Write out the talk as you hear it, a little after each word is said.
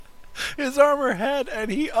his armor had,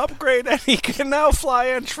 and he upgraded, and he can now fly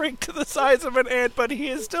and shrink to the size of an ant, but he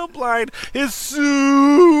is still blind. His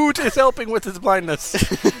suit is helping with his blindness.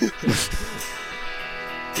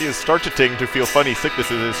 He is starting to feel funny sickness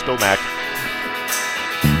in his stomach.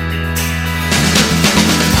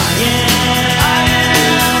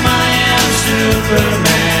 I am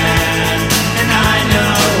Superman, and I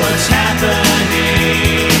know what's happening.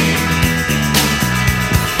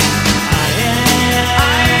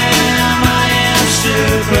 I am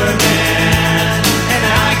Superman, and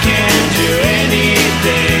I can do anything.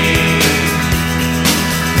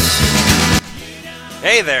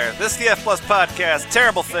 Hey there, this is the F Plus Podcast,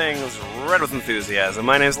 Terrible Things, Read with Enthusiasm.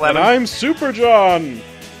 My name's Lemon. And I'm Super John.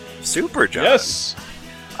 Super John? Yes.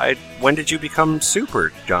 When did you become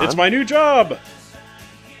Super John? It's my new job.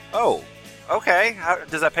 Oh, okay.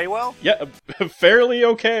 Does that pay well? Yeah, fairly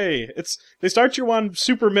okay. They start you on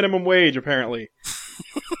super minimum wage, apparently.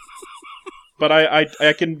 But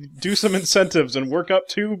I can do some incentives and work up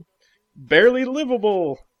to barely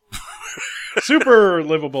livable. Super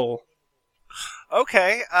livable.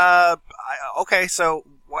 Okay. Okay. So,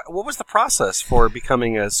 what was the process for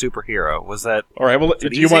becoming a superhero? Was that all right? Well, do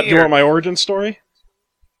you want my origin story?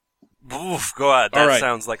 Oof, go ahead. That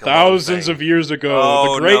sounds like a thousands of years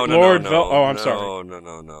ago. The great Lord. I'm sorry.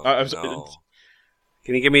 No.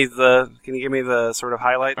 Can you give me the sort of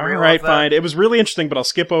highlight? All right, fine. It was really interesting, but I'll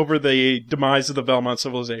skip over the demise of the Belmont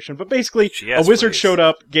civilization. But basically, a wizard showed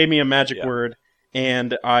up, gave me a magic word,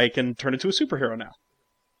 and I can turn into a superhero now.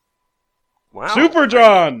 Wow. Super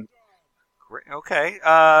John! Great. Okay.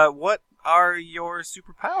 What are your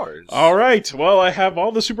superpowers? All right. Well, I have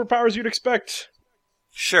all the superpowers you'd expect.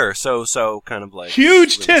 Sure. So kind of like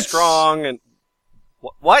huge really tits, strong, and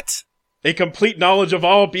what? A complete knowledge of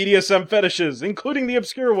all BDSM fetishes, including the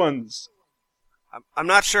obscure ones. I'm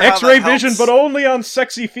not sure. X-ray how that vision, helps. but only on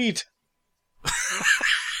sexy feet.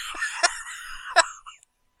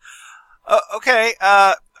 Okay.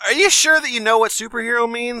 Are you sure that you know what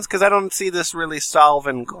superhero means? Because I don't see this really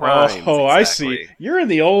solving crimes. Oh, exactly. I see. You're in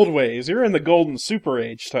the old ways. You're in the golden super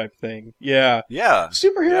age type thing. Yeah. Yeah.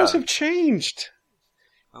 Superheroes have changed.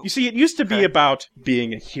 You see, it used to be about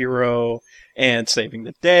being a hero and saving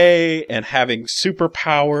the day and having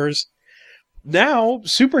superpowers. Now,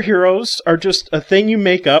 superheroes are just a thing you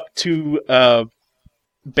make up to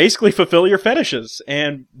basically fulfill your fetishes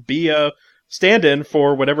and be a stand-in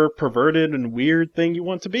for whatever perverted and weird thing you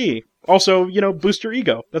want to be. Also, boost your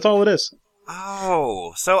ego. That's all it is.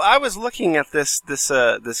 Oh, so I was looking at this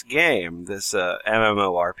game, this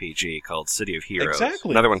MMORPG called City of Heroes.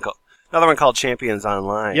 Exactly. Another one called Champions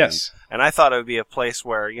Online. Yes. And I thought it would be a place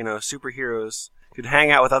where, superheroes could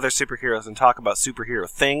hang out with other superheroes and talk about superhero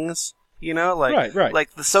things, like right.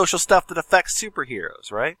 like the social stuff that affects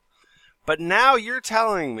superheroes, right? But now you're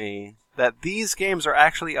telling me that these games are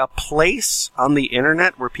actually a place on the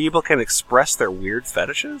internet where people can express their weird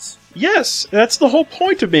fetishes? Yes, that's the whole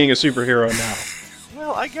point of being a superhero now.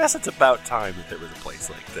 Well, I guess it's about time that there was a place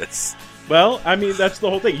like this. Well, I mean, that's the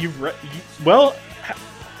whole thing.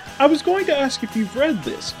 I was going to ask if you've read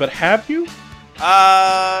this, but have you?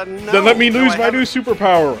 No. Then let me lose my new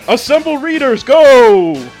superpower. Assemble readers,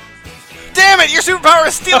 go! Damn it, your superpower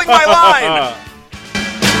is stealing my line!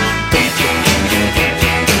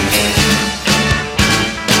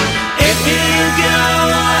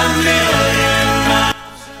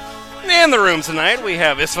 In the room tonight, we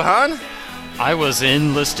have Isfahan. I was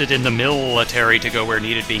enlisted in the military to go where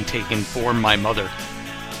needed, being taken for my mother.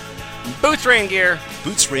 Boots Rain Gear.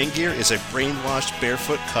 Boots Rain Gear is a brainwashed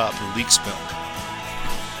barefoot cop who leaks milk.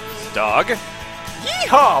 Dog.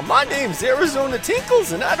 Yeehaw! My name's Arizona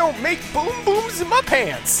Tinkles, and I don't make boom booms in my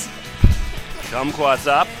pants. Kumquat's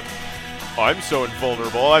up. I'm so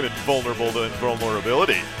invulnerable, I'm invulnerable to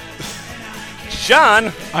invulnerability.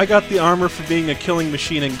 Sean. I got the armor for being a killing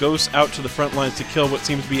machine and goes out to the front lines to kill what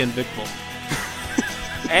seems to be invictable.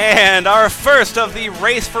 And our first of the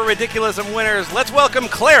Race for Ridiculism winners, let's welcome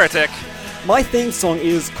Claritic. My theme song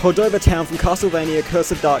is Cordova Town from Castlevania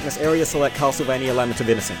Curse of Darkness, Area Select Castlevania Lament of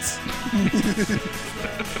Innocence.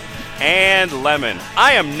 And Lemon.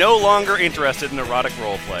 I am no longer interested in erotic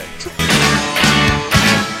roleplay.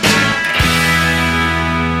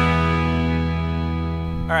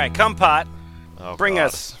 All right, Kumpat. Bring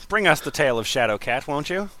us the tale of Shadowcat, won't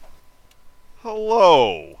you?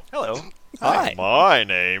 Hello. Hello. Hi. My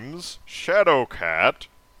name's Shadowcat.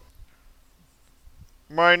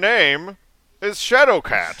 My name is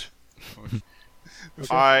Shadowcat.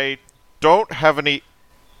 I don't have any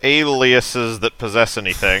aliases that possess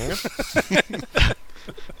anything.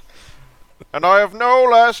 And I have no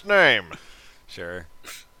last name. Sure.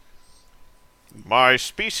 My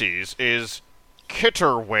species is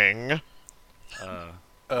kitterwing,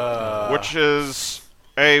 which is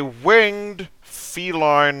a winged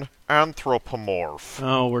feline anthropomorph.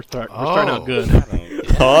 Oh, we're starting out good.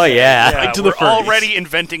 Oh, yeah. Yeah, to the we're furries. already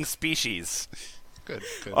inventing species. Good.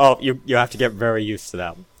 Oh, you have to get very used to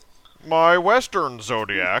that one. My western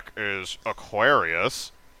zodiac is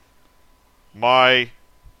Aquarius. My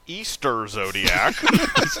Easter zodiac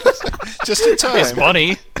Just in time. It's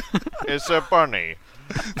bunny. is a bunny.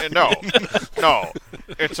 No,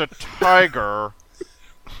 it's a tiger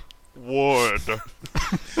wood.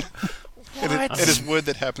 It is wood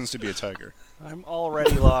that happens to be a tiger. I'm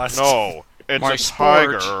already lost. No, it's My a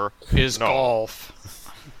sport tiger. is No.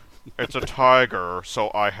 golf. It's a tiger,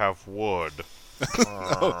 so I have wood.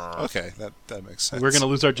 Okay, that makes sense. We're gonna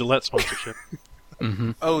lose our Gillette sponsorship.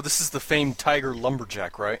 Oh, this is the famed tiger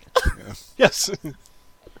lumberjack, right? Yes.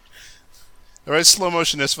 All right, slow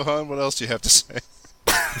motion Isfahan. What else do you have to say?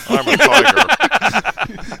 I'm a tiger.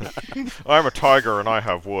 I'm a tiger, and I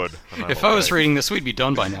have wood. And I'm If I was okay. reading this, we'd be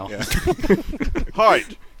done by now. Yeah.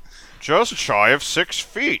 Height, just shy of 6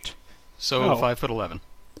 feet. So Oh. 5'11".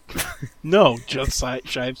 No, just shy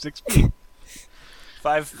of 6 feet.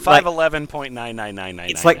 511.9999999.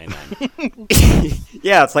 It's like-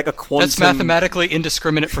 Yeah, it's like a quantum... That's mathematically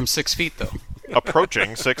indiscriminate from 6 feet, though.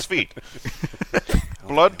 Approaching 6 feet.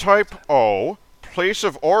 Blood type O. Place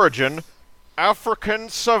of origin, African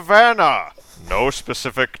savanna. No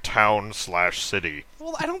specific town/city.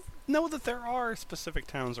 Well, I don't know that there are specific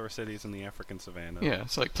towns or cities in the African savannah. Yeah,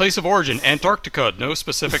 it's like place of origin, Antarctica, no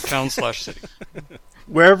specific town/city.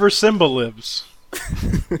 Wherever Simba lives.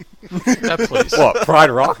 That place. What, Pride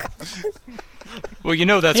Rock? Well, you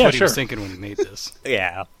know that's Yeah, what he was sure. thinking when he made this.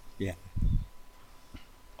 Yeah.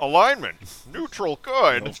 Alignment, neutral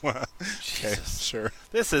good. Okay, sure.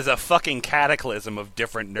 This is a fucking cataclysm of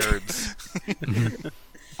different nerds.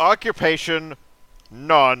 Occupation,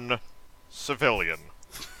 none. Civilian.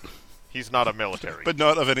 He's not a military. But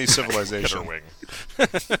not of any civilization. Kitterwing.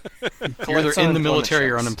 You're either in the unemployment military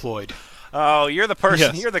or checks. unemployed. Oh, you're the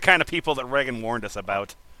person. Yes. You're the kind of people that Reagan warned us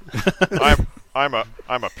about. I'm a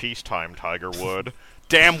peacetime tiger wood.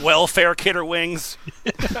 Damn welfare kitterwings.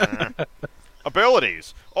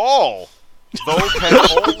 Abilities, all. Though can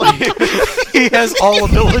only He has all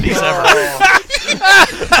abilities ever.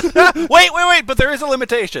 Wait, but there is a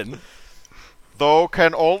limitation. though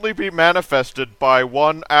can only be manifested by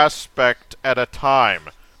one aspect at a time.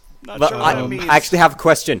 Not But sure what I it means. actually have a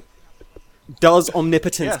question. Does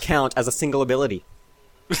omnipotence Yes. count as a single ability?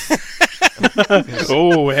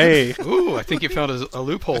 Oh, hey. Ooh, I think you found a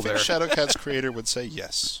loophole I think there. Shadowcat's creator would say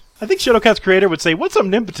yes. I think Shadowcat's creator would say, "What's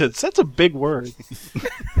omnipotence? That's a big word."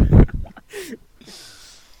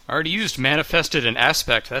 I already used manifested and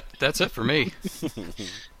aspect. That's it for me.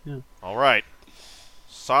 All right.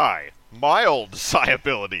 Psi. Mild psi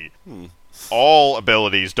ability. All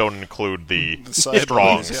abilities don't include the psi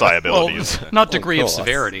strong abilities, yeah. psi Well, abilities. not degree of course.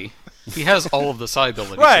 severity. He has all of the psi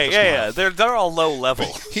abilities. Right, just yeah. not. They're all low level.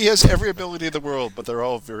 He has every ability in the world, but they're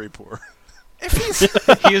all very poor.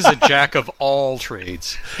 He is a jack of all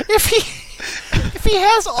trades. If he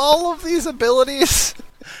has all of these abilities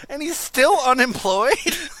and he's still unemployed,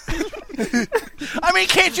 I mean,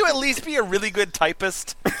 can't you at least be a really good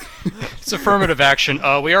typist? It's affirmative action.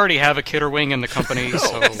 We already have a Kitterwing in the company,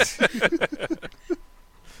 so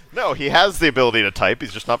No, he has the ability to type.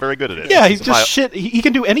 He's just not very good at it. Yeah, he's just Mi- shit. He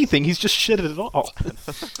can do anything. He's just shit at it all.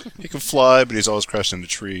 He can fly, but he's always crashed into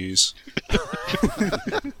trees.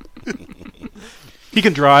 He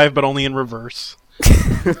can drive, but only in reverse.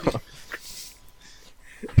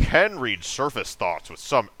 Can read surface thoughts with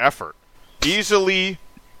some effort. Easily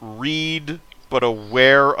read, but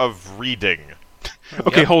aware of reading.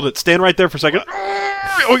 Okay, hold it. Stand right there for a second.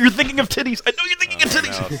 Oh, you're thinking of titties. I know you're thinking of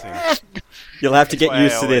titties. You'll have to get why I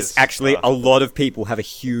used to this. always Actually, a lot of people have a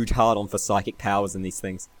huge hard-on for psychic powers in these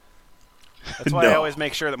things. That's why I always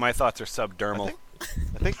make sure that my thoughts are subdermal.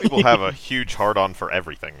 I think people have a huge hard-on for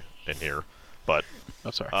everything in here. But,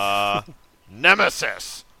 I'm sorry.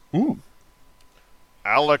 Nemesis! Ooh.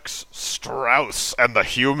 Alex Strauss and the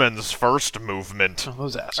Humans' First Movement. Oh,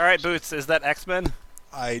 those assholes. All right, Boots, is that X-Men?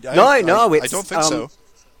 I it's, don't think so.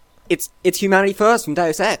 It's Humanity First from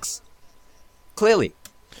Deus Ex. Clearly.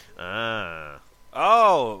 Ah.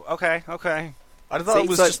 Oh, okay. I thought See, it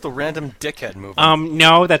was so- just the random dickhead movie.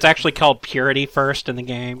 No, that's actually called Purity First in the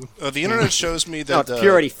game. The internet shows me No, that it's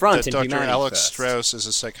Purity Front that and Dr. Humanity Alex First. Strauss is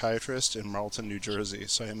a psychiatrist in Marlton, New Jersey.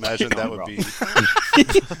 So I imagine that would wrong. be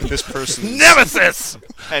this person's Nemesis!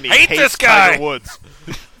 And he Hate hates this guy! Tiger Woods.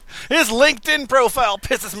 His LinkedIn profile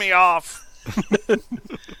pisses me off.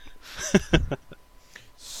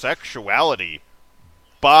 Sexuality.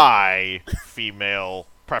 by female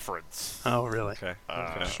preference. Oh, really? Okay.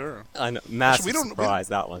 Sure. I know, massive we don't- surprise,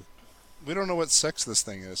 that one. We don't know what sex this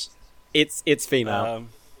thing is. It's female.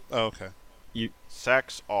 Oh, okay.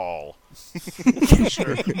 Sex all.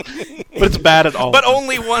 Sure. But it's bad at all. But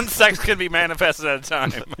only one sex can be manifested at a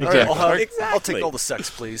time. All right, I'll Exactly. take all the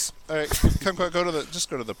sex, please. All right, come go to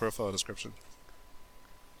the profile description.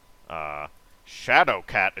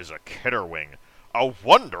 Shadowcat is a kitterwing. A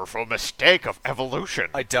wonderful mistake of evolution.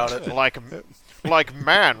 I doubt it. Like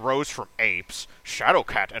man rose from apes,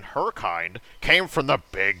 Shadowcat and her kind came from the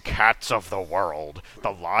big cats of the world,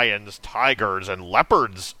 the lions, tigers, and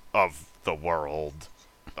leopards of the world.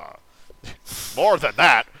 More than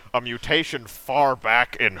that, a mutation far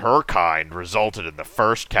back in her kind resulted in the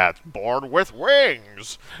first cats born with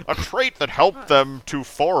wings, a trait that helped them to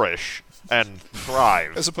flourish and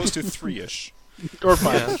thrive. As opposed to 3-ish. or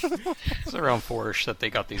 5. It's around 4-ish that they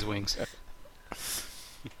got these wings.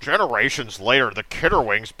 Generations later, the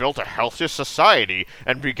Kitterwings built a healthy society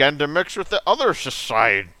and began to mix with the other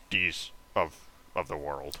societies of the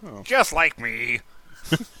world. Just like me.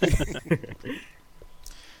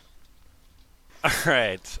 All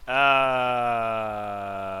right.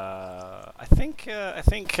 I think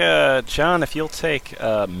John, if you'll take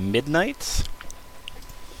Midnight.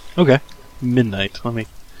 Okay. Midnight. Let me.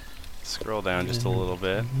 Scroll down just a little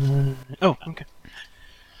bit. Oh, okay.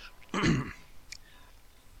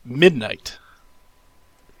 Midnight.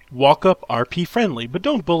 Walk up RP friendly, but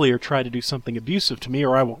don't bully or try to do something abusive to me,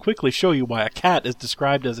 or I will quickly show you why a cat is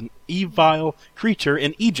described as an evil creature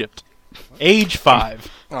in Egypt. Age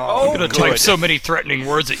 5. I'm gonna type so many threatening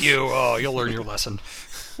words at you. Oh, you'll learn your lesson.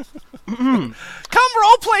 Come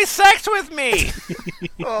roleplay sex with me.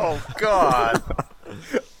 Oh, God.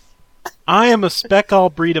 I am a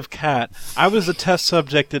Speckall breed of cat. I was a test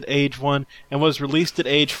subject at age 1 and was released at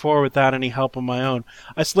age 4 without any help of my own.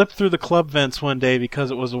 I slipped through the club vents one day because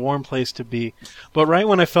it was a warm place to be. But right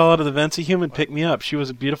when I fell out of the vents, a human picked me up. She was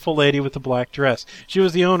a beautiful lady with a black dress. She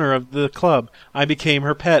was the owner of the club. I became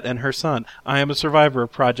her pet and her son. I am a survivor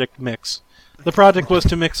of Project Mix. The project was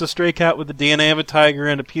to mix a stray cat with the DNA of a tiger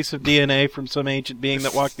and a piece of DNA from some ancient being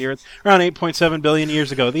that walked the earth around 8.7 billion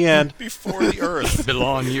years ago. The end. Before the Earth.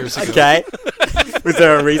 Belong years ago. Okay. Was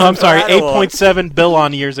there a reason? I'm sorry, for that, or- 8.7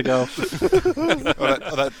 billion years ago.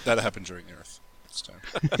 That happened during the Earth. This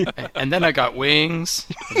time. And then I got wings.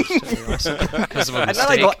 Because of a And then I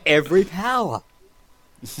mistake. got every power.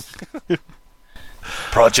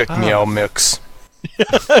 Project Meow Mix.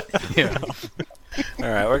 Yeah. All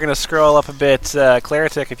right, we're gonna scroll up a bit.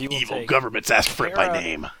 Claritic, if you will Evil take governments ask for it by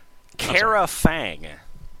name. Kara Fang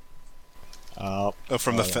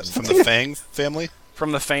From the Fang family?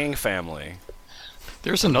 from the Fang family.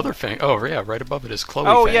 There's another Fang. Oh, yeah, right above it is Chloe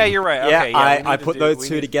Oh Fang. yeah, you're right. Yeah, Okay, we I need to put do- those we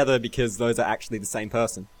two need- together because those are actually the same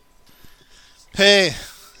person. Hey,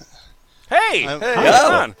 Hey, I'm- hey, Yeah.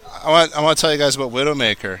 come on. I want to tell you guys about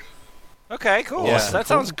Widowmaker. Okay, cool. Yeah. That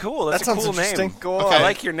sounds cool. That's That a sounds cool name. interesting. Go on. I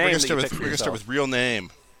like your We're name. gonna That start you with picked for we're gonna start yourself. with real name.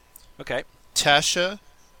 Okay.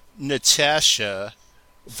 Natasha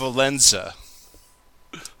Valenza.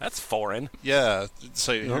 That's foreign. Yeah,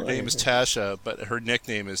 so her name is Tasha, but her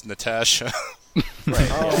nickname is Natasha.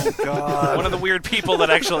 Oh, God. One of the weird people that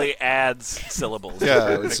actually adds syllables to Yeah,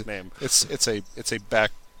 their it's nickname. it's a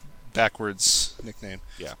backwards nickname.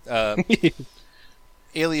 Yeah.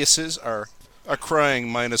 Aliases are crying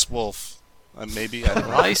minus wolf. Maybe I don't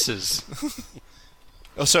know. Rices.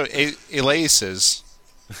 Oh, sorry, aliases.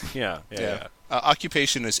 Yeah.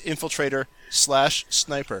 Occupation is infiltrator /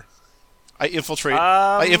 sniper. I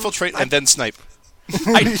infiltrate and then snipe.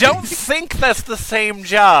 I don't think that's the same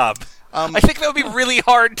job. I think that would be really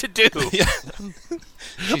hard to do.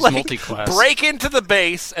 She's Like, multi-class. break into the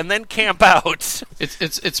base and then camp out.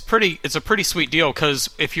 It's a pretty sweet deal because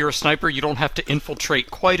if you're a sniper, you don't have to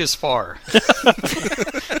infiltrate quite as far.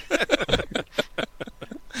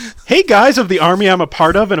 Hey guys of the army I'm a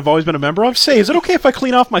part of and have always been a member of, say, is it okay if I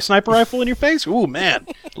clean off my sniper rifle in your face? Ooh, man,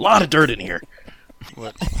 a lot of dirt in here.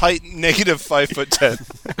 What? Height -5'10".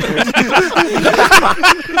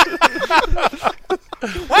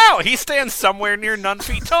 Wow, he stands somewhere near 9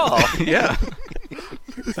 feet tall. Yeah.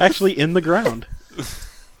 Actually, in the ground.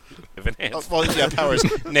 Well, yeah, powers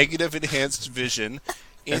negative enhanced vision.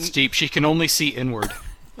 That's deep. She can only see inward.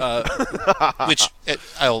 Which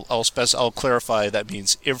I'll clarify. That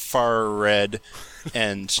means infrared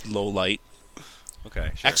and low light.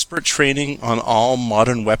 Okay. Sure. Expert training on all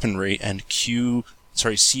modern weaponry and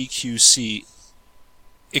CQC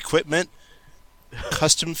equipment.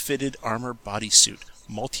 Custom fitted armor bodysuit.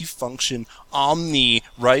 Multifunction Omni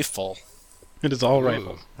rifle. It is all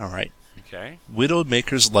rifle. All right. Okay.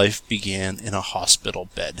 Widowmaker's life began in a hospital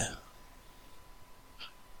bed.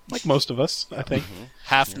 Like most of us, I think.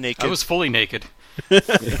 Half naked. I was fully naked.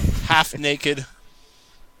 Half naked.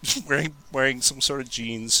 wearing some sort of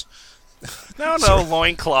jeans. No,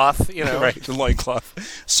 loincloth, you know. Right, the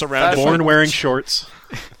loincloth. Surrounded Born wearing shorts.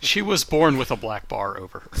 She was born with a black bar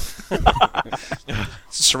over her.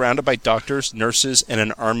 surrounded by doctors, nurses, and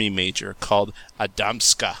an army major called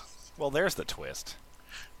Adamska. Well, there's the twist.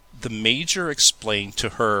 The major explained to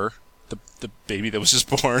her, the baby that was just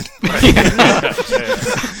born,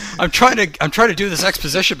 I'm trying to do this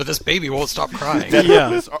exposition, but this baby won't stop crying.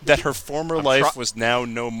 that her former life was now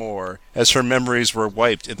no more, as her memories were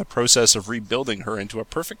wiped in the process of rebuilding her into a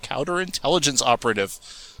perfect counterintelligence operative.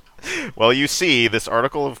 Well, you see, this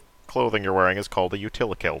article of clothing you're wearing is called a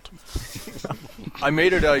utilikilt. I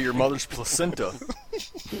made it out of your mother's placenta.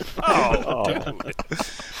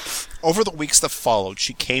 Over the weeks that followed,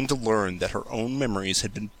 she came to learn that her own memories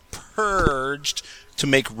had been purged to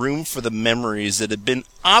make room for the memories that had been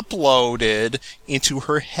uploaded into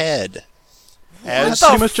her head. That's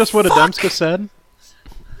pretty much just what Adamska said.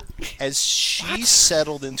 As she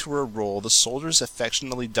settled into her role, the soldiers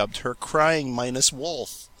affectionately dubbed her Crying Minus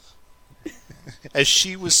Wolf, as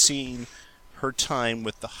she was seeing her time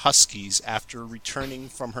with the Huskies after returning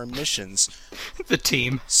from her missions. The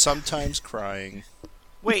team. Sometimes crying.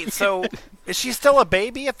 Wait, so is she still a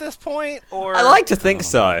baby at this point, or I like to think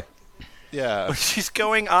so. Yeah. she's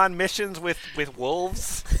going on missions with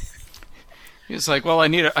wolves? He's like, well, I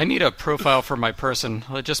need a profile for my person.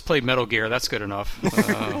 I just played Metal Gear. That's good enough.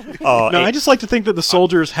 I just like to think that the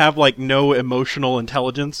soldiers have like no emotional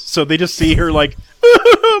intelligence, so they just see her like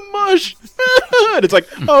mush, and it's like,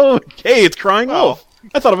 oh, hey, it's Crying Wolf.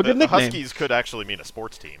 I thought of a good The nickname. Huskies could actually mean a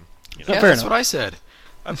sports team. You know? Yeah, fair that's enough. what I said.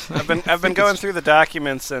 I've been going through the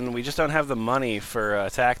documents, and we just don't have the money for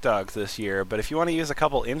attack dogs this year. But if you want to use a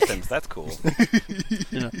couple infants, that's cool.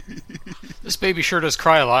 This baby sure does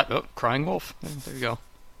cry a lot. Oh, Crying Wolf. There you go.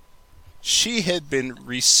 She had been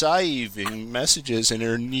receiving messages in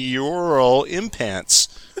her neural implants,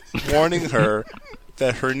 warning her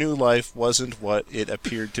that her new life wasn't what it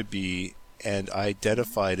appeared to be, and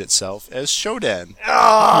identified itself as Shodan.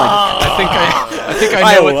 I think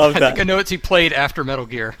I know what he played after Metal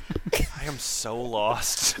Gear. I am so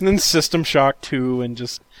lost. And then System Shock 2, and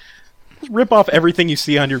just rip off everything you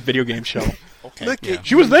see on your video game shelf. Okay.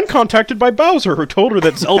 She was then contacted by Bowser, who told her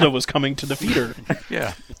that Zelda was coming to defeat her.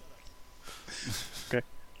 Yeah.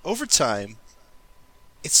 Over time,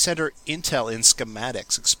 it sent her intel in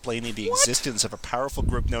schematics explaining the existence of a powerful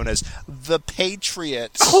group known as the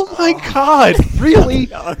Patriots. Oh my god, really?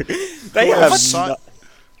 They who have sought,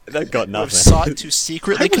 they've got who have nothing. sought to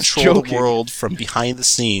secretly I was control joking. the world from behind the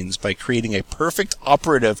scenes by creating a perfect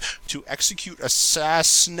operative to execute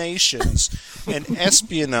assassinations and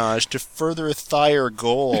espionage to further their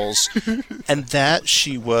goals, and that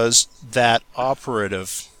she was that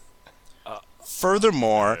operative.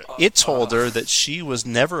 Furthermore, it told her that she was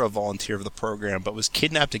never a volunteer of the program, but was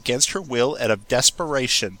kidnapped against her will out of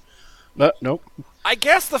desperation. Nope. I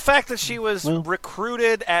guess the fact that she was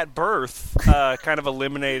recruited at birth kind of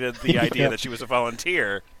eliminated the idea that she was a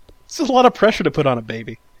volunteer. This is a lot of pressure to put on a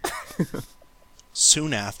baby.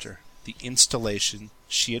 Soon after, the installation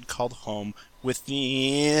she had called home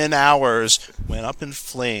within hours went up in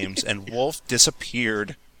flames and Wolf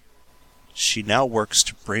disappeared. She now works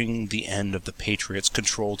to bring the end of the Patriots'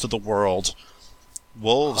 control to the world.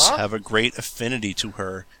 Wolves have a great affinity to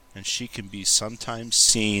her, and she can be sometimes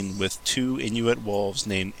seen with two Inuit wolves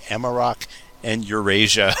named Amarok and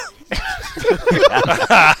Eurasia.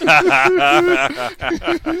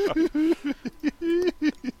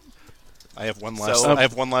 I have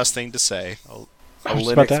one last thing to say. A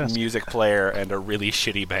Linux music player and a really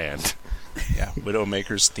shitty band. Yeah,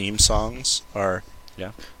 Widowmaker's theme songs are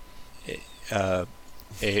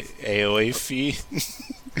Aoifi.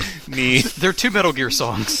 They're two Metal Gear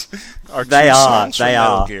songs. They are.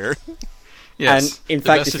 Metal Gear. Yes. And in the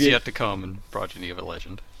fact, best if is you- yet to come in Progeny of a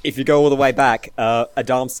Legend. If you go all the way back,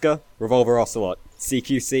 Adamska, Revolver Ocelot,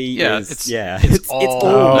 CQC Yeah, is it's all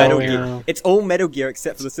all Metal Metal Gear. Gear. It's all Metal Gear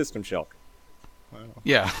except for the System Shock.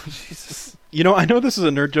 Yeah. You know, I know this is a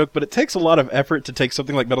nerd joke, but it takes a lot of effort to take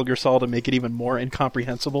something like Metal Gear Solid and make it even more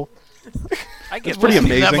incomprehensible. I It's get pretty It wasn't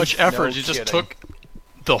amazing. that much effort. No You just kidding. took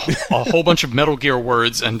a whole bunch of Metal Gear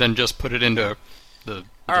words and then just put it into the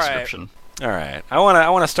All right. description. All right. I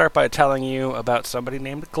want to start by telling you about somebody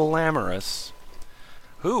named Glamorous,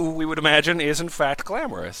 who we would imagine is in fact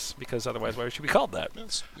glamorous, because otherwise why would she be called that?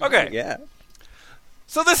 Okay. Yeah.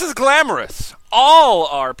 So this is Glamorous. All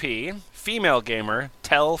RP, female gamer,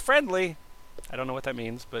 tell friendly. I don't know what that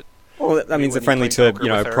means, but Well, that means they're wouldn't friendly play to,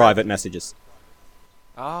 poker with her? private messages.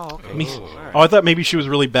 Oh, okay. Oh, I thought maybe she was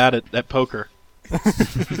really bad at poker.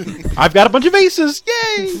 I've got a bunch of aces!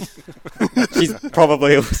 Yay! She's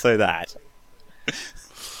probably also that.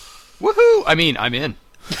 Woohoo! I mean, I'm in.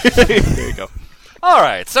 There you go. All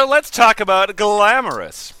right, so let's talk about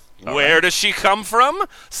Glamorous. Where does she come from?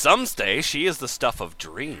 Some say she is the stuff of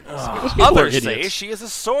dreams. Others say idiots. she is a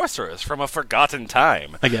sorceress from a forgotten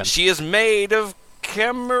time. Again. She is made of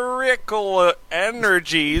chimerical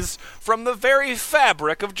energies from the very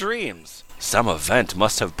fabric of dreams. Some event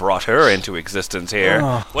must have brought her into existence here.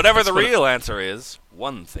 Whatever the real answer is,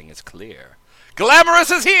 one thing is clear. Glamorous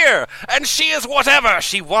is here, and she is whatever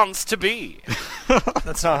she wants to be.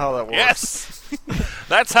 That's not how that works. Yes.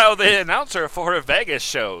 That's how the announcer for her Vegas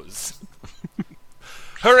shows.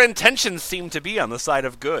 Her intentions seem to be on the side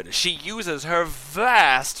of good. She uses her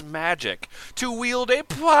vast magic to wield a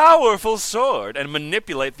powerful sword and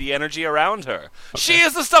manipulate the energy around her. She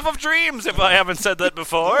is the stuff of dreams, if I haven't said that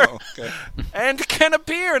before. And can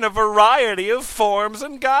appear in a variety of forms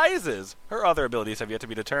and guises. Her other abilities have yet to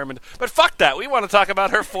be determined. But fuck that, we want to talk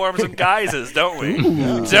about her forms and guises, don't we?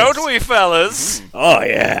 Don't we, fellas? Oh,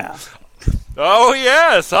 yeah. Oh,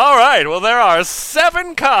 yes. All right. Well, there are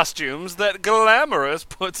 7 costumes that Glamorous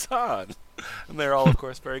puts on. And they're all, of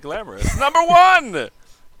course, very glamorous. Number 1,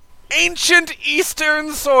 Ancient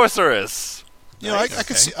Eastern Sorceress. You know, I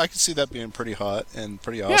could see that being pretty hot and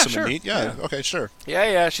pretty awesome sure. and neat. Yeah, okay, sure.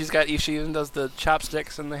 Yeah. She even does the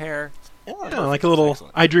chopsticks and the hair. Yeah, like a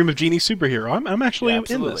little I Dream of Jeannie superhero. I'm actually in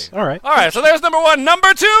this. All right. All right. So there's number 1.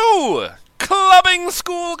 Number 2, Clubbing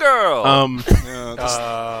Schoolgirl.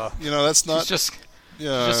 That's not. She's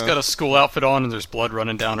just got a school outfit on, and there's blood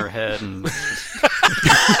running down her head. And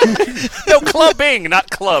No, clubbing, not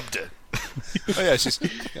clubbed. Oh yeah, she's.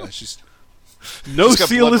 No she's got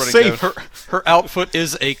seal blood is running safe. down- her outfit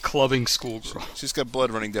is a clubbing schoolgirl. She's got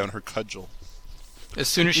blood running down her cudgel. As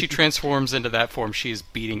soon as she transforms into that form, she is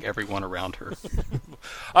beating everyone around her.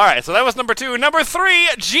 All right. So that was number 2. Number 3,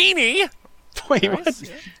 Genie. Wait,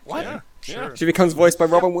 what? What? Sure. She becomes voiced by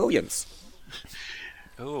Robin Williams.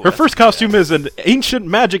 Ooh, Her first costume is an ancient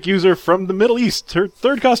magic user from the Middle East. Her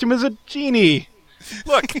third costume is a genie.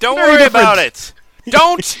 Look, don't Very worry different. about it.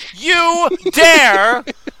 Don't you dare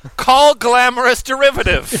call Glamorous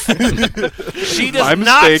derivative. She My does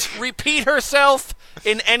not mistake. repeat herself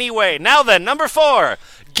in any way. Now then, number 4,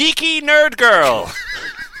 Geeky Nerd Girl.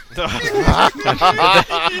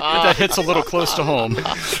 That hits a little close to home.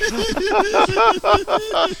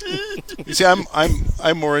 You see,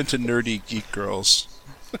 I'm more into nerdy geek girls.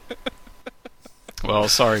 Well,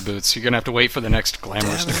 sorry, Boots. You're going to have to wait for the next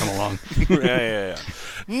Glamorous to come along. Yeah.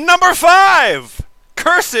 Number 5,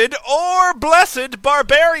 Cursed or Blessed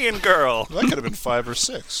Barbarian Girl. That could have been 5 or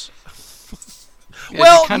 6.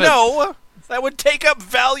 Well, no. That would take up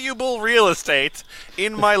valuable real estate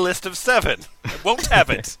in my list of 7. I won't have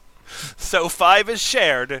it. So 5 is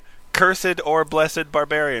shared. Cursed or Blessed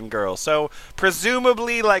Barbarian Girl. So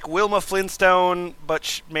presumably like Wilma Flintstone,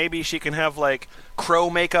 but maybe she can have like crow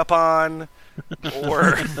makeup on,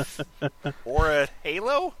 or a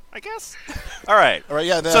halo, I guess. All right.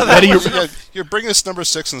 Yeah. So You're bringing us number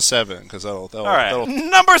 6 and 7 because that'll. All right.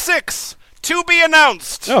 Number 6, to be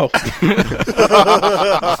announced. Oh.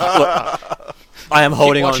 I am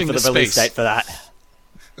holding on watching for the the release space. date for that.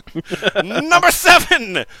 Number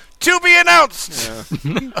 7, to be announced.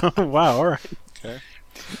 Wow, all right.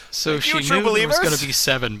 So she you knew true there was believers? going to be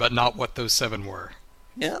 7, but not what those 7 were.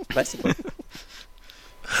 Yeah, basically.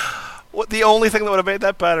 What the only thing that would have made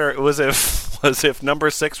that better was if number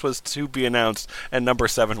 6 was to be announced and number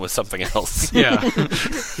 7 was something else. Yeah.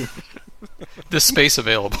 This space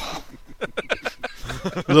available.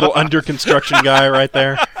 Little under construction guy right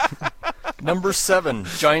there. Number 7,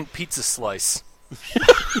 giant pizza slice.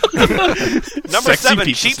 Number Sexy 7,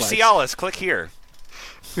 pizza cheap slice. Cialis. Click here.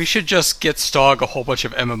 We should just get Stog a whole bunch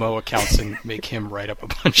of MMO accounts and make him write up a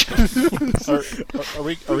bunch of...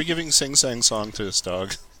 Are we giving Sing Sang Song to this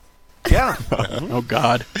dog? Yeah. Oh,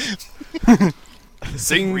 God.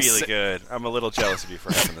 Sing really good. I'm a little jealous of you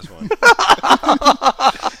for having this one.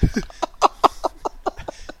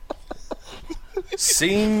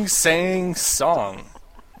 Sing Sang Song.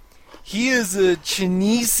 He is a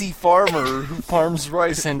Chinese farmer who farms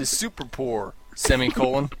rice and is super poor.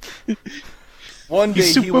 Semicolon. One day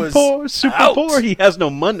He's he super was poor, super out. poor. He has no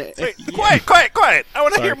money. Wait, quiet. I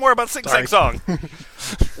want to hear more about Sing Sang Song.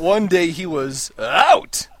 One day he was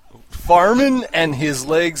out farming and his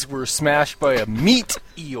legs were smashed by a meat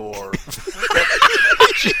eor.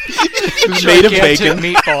 Made of Gigantic bacon.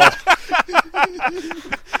 meatball.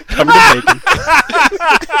 Covered in bacon.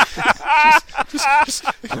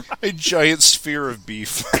 A giant sphere of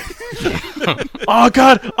beef. Oh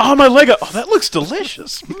God! Oh, my leg! Oh, that looks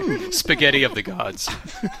delicious. Spaghetti of the gods.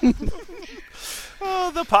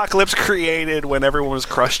 Oh, the apocalypse created when everyone was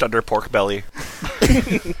crushed under pork belly.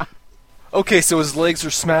 Okay, so his legs were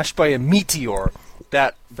smashed by a meteor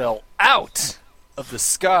that fell out of the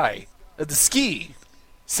sky, the ski,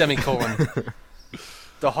 semicolon.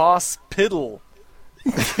 The hospital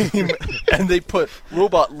came and they put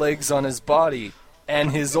robot legs on his body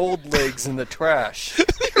and his old legs in the trash.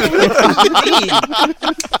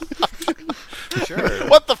 Sure.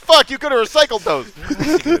 What the fuck? You could have recycled those.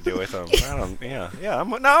 What's he gonna do with them? I don't. Yeah.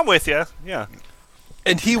 I'm with you. Yeah.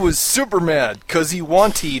 And he was super mad because he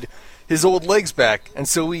wanted his old legs back, and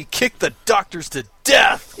so he kicked the doctors to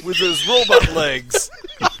death with his robot legs.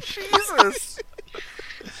 Jesus.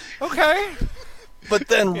 Okay. But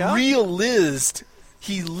then realized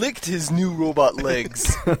he licked his new robot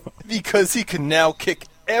legs because he can now kick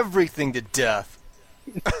everything to death.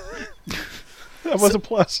 That was a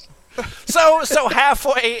plus. So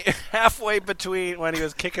halfway between when he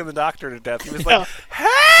was kicking the doctor to death, he was like,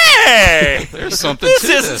 "Hey, There's something this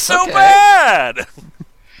to isn't this. so Okay. bad."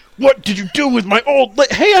 What did you do with my old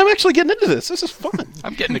leg? Hey, I'm actually getting into this. This is fun.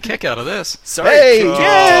 I'm getting a kick out of this. Sorry, Hey, Coach.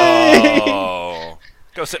 yay! Oh,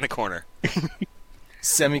 go sit in a corner.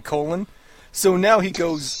 Semicolon. So now he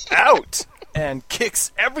goes out and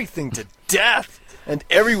kicks everything to death. And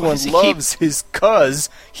everyone does he loves his cuz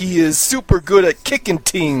he is super good at kicking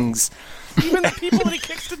things. Even the people that he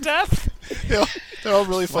kicks to death. They're all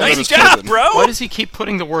really fun. Nice job, bro. Why does he keep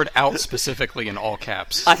putting the word out specifically in all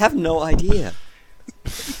caps? I have no idea.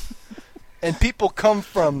 And people come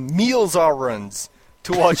from meals runs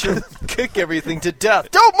to watch him kick everything to death.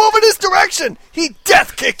 Don't move in his direction! He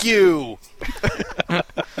death kick you!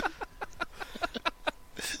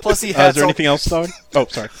 Plus he Is hats there all, anything else, dog? Oh,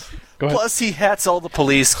 sorry. Go ahead. plus he hats all the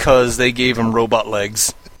police cause they gave him robot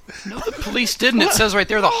legs. No, the police didn't. It says right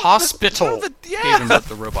there the hospital gave him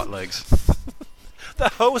the robot legs. The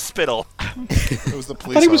hospital. It was the I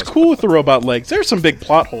police. thought he was officer. cool with the robot legs. There's some big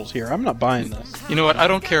plot holes here. I'm not buying this. You know what? I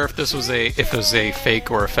don't care if this was a fake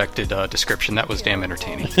or affected description. That was damn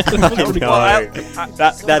entertaining. That is I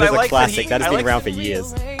a like that classic. he- That has I been like around for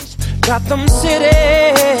years. Gotham City,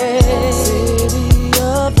 city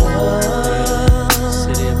of love,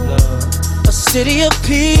 a city of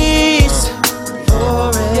peace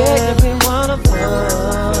for every one of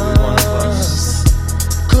us.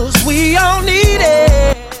 'Cause we all need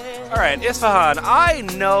it. All right, Isfahan. I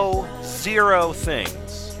know 0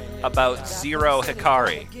 things about Zero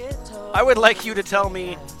Hikari. I would like you to tell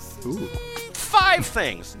me 5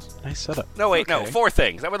 things. Nice setup. No, wait, no, 4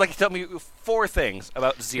 things. I would like you to tell me 4 things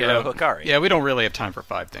about Zero Hikari. Yeah, we don't really have time for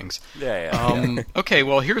 5 things. Yeah. Okay,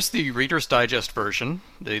 well, here's the Reader's Digest version.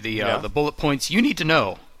 The bullet points you need to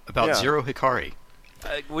know about Yeah. Zero Hikari.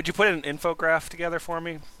 Would you put an infograph together for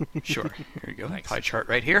me? Sure. Here you go. Pie chart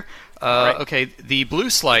right here. Right. Okay, the blue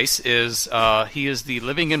slice is he is the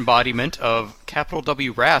living embodiment of capital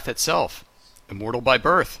W Wrath itself, immortal by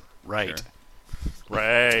birth. Right. Sure.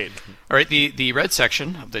 Right. All right. The red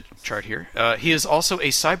section of the chart here. He is also a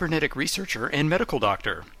cybernetic researcher and medical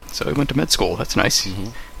doctor. So he went to med school. That's nice.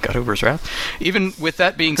 Got over his wrath. Even with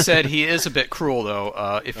that being said, he is a bit cruel,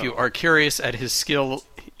 though. If you are curious at his skill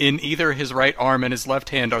in either his right arm and his left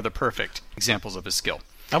hand are the perfect examples of his skill.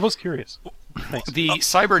 I was curious. Thanks. The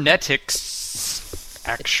cybernetics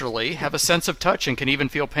actually have a sense of touch and can even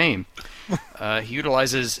feel pain. He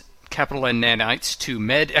utilizes capital N nanites to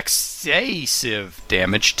med excessive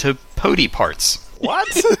damage to pody parts. What?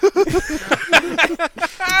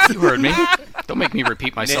 You heard me. Don't make me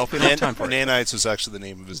repeat myself. We don't have time for it. Nanites was actually the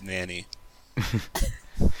name of his nanny.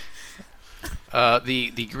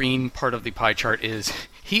 The green part of the pie chart is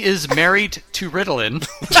he is married to Ritalin.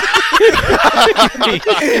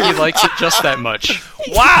 he likes it just that much.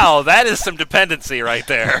 Wow, that is some dependency right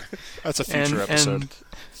there. That's a future episode.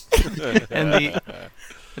 And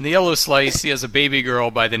the yellow slice, he has a baby girl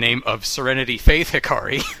by the name of Serenity Faith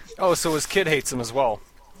Hikari. Oh, so his kid hates him as well.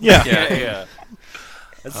 Yeah. Yeah.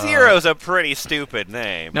 Zero's a pretty stupid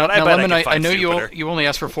name. Now, but I bet Lemon, I, can I find know stupider. you only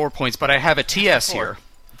asked for 4 points, but I have a TS here.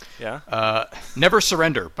 Yeah. Never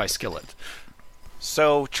Surrender by Skillet.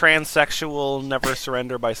 So transsexual never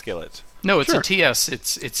surrender by Skillet. No, it's Sure. a TS.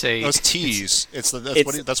 It's a Those T's.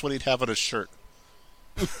 That's what he'd have on his shirt.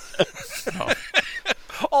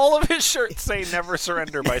 All of his shirts say never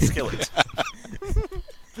surrender by Skillet.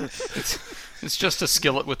 It's just a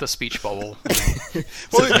skillet with a speech bubble.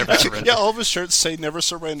 Well, Never surrender. yeah, all of his shirts say "Never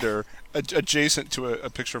Surrender," adjacent to a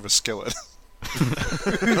picture of a skillet.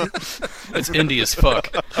 It's indie as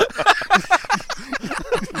fuck.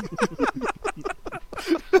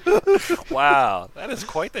 Wow, that is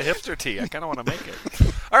quite the hipster tea. I kind of want to make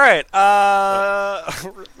it. All right,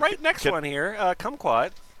 right next one here,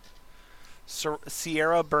 Kumquat.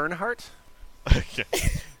 Sierra Bernhardt.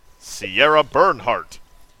 Sierra Bernhardt.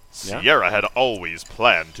 Yeah? Sierra had always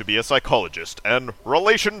planned to be a psychologist and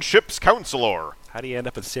relationships counselor. How do you end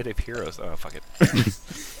up in City of Heroes? Oh, fuck it.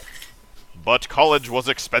 But college was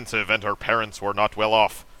expensive and her parents were not well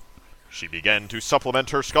off. She began to supplement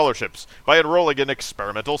her scholarships by enrolling in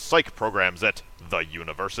experimental psych programs at the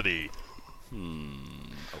university.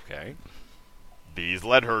 Okay. These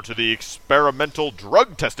led her to the experimental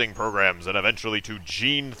drug testing programs and eventually to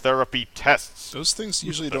gene therapy tests. Those things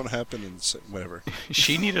usually don't happen in whatever.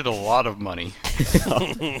 She needed a lot of money.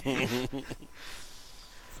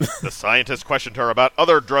 The scientists questioned her about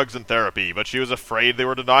other drugs and therapy, but she was afraid they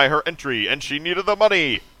would deny her entry, and she needed the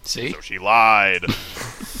money. See? So she lied.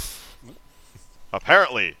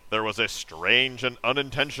 Apparently, there was a strange and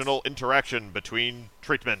unintentional interaction between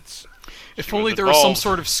treatments. If only there was some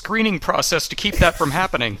sort of screening process to keep that from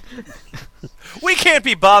happening. We can't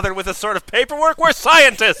be bothered with this sort of paperwork. We're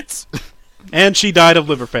scientists. And she died of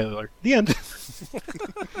liver failure. The end.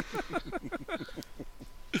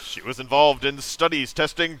 She was involved in studies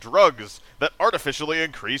testing drugs that artificially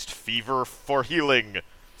increased fever for healing,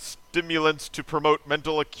 stimulants to promote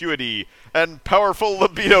mental acuity, and powerful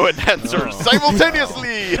libido enhancers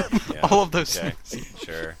simultaneously! All of those Okay, things.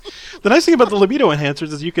 sure. The nice thing about the libido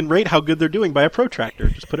enhancers is you can rate how good they're doing by a protractor.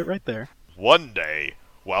 Just put it right there. One day,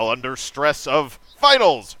 while under stress of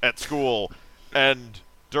finals at school, and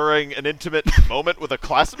during an intimate moment with a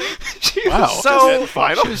classmate, So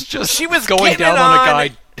final? she was Going getting down on a on-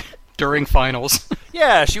 guy during finals.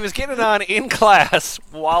 Yeah, she was getting on in class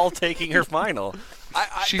while taking her final.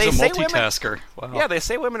 She's they a say multitasker. Wow. Yeah, they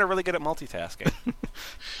say women are really good at multitasking.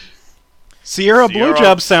 Sierra Sierra-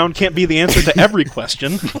 blowjob sound can't be the answer to every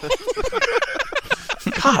question.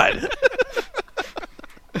 God.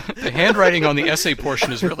 The handwriting on the essay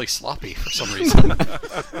portion is really sloppy for some reason.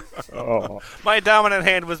 My dominant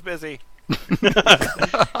hand was busy.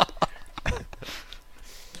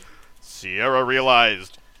 Sierra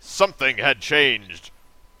realized something had changed.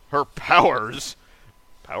 Her powers...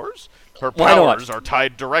 Powers? Her Why not? powers are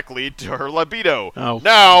tied directly to her libido. Oh,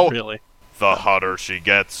 Now, really? the hotter she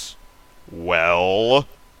gets, well,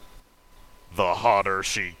 the hotter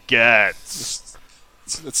she gets.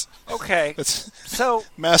 It's Okay, it's so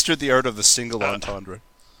mastered the art of the single entendre.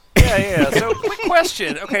 yeah. So, quick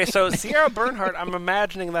question. Okay, so Sierra Bernhardt, I'm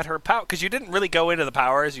imagining that her power, because you didn't really go into the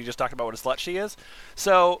powers, you just talked about what a slut she is.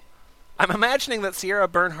 So, I'm imagining that Sierra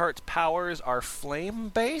Bernhardt's powers are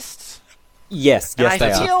flame-based. Yes, And yes, I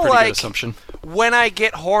they feel are. Pretty like good assumption. when I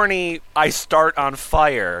get horny, I start on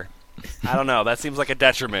fire. I don't know. That seems like a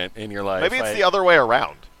detriment in your life. Maybe it's the other way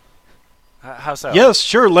around. How so? Yes,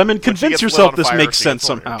 sure, Lemon. When she Convince gets lit yourself on this fire, makes she sense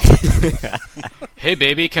gets horny. somehow. Hey,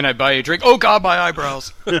 baby, can I buy you a drink? Oh, God, my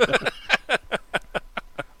eyebrows.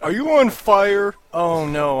 Are you on fire? Oh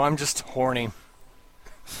no, I'm just horny.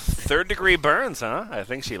 Third-degree burns, huh? I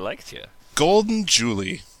think she liked you. Golden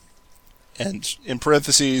Julie. And in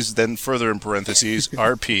parentheses, then further in parentheses,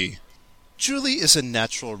 RP. Julie is a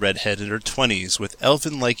natural redhead in her 20s with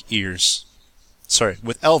elven-like ears. Sorry,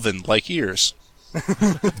 with elven-like ears.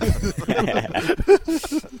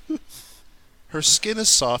 Her skin is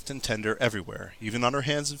soft and tender everywhere, even on her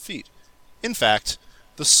hands and feet. In fact,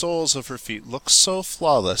 the soles of her feet look so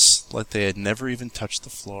flawless, like they had never even touched the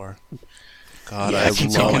floor. God, I love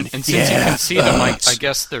And since you can see them, I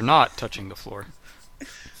guess they're not touching the floor.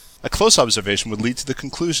 A close observation would lead to the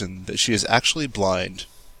conclusion that she is actually blind.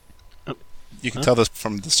 You can tell this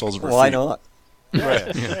from the soles of her Why feet. not?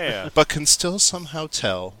 Yeah. But can still somehow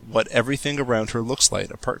tell what everything around her looks like,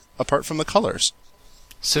 apart from the colors.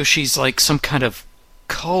 So she's like some kind of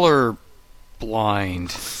color blind.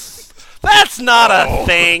 That's not a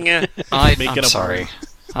thing. I'm sorry.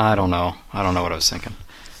 I don't know. I don't know what I was thinking.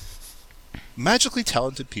 Magically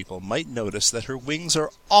talented people might notice that her wings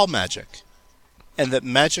are all magic, and that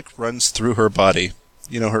magic runs through her body.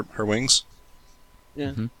 You know her wings? Yeah.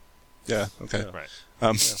 Mm-hmm. Yeah, okay. Right.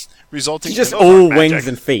 Resulting She's just in all magic. wings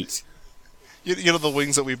and feet. You know the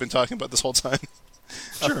wings that we've been talking about this whole time?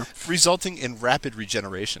 Sure. Resulting in rapid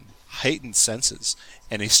regeneration, heightened senses,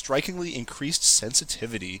 and a strikingly increased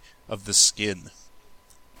sensitivity of the skin.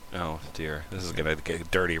 Oh dear, this is gonna get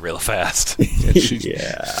dirty real fast.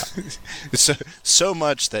 Yeah. So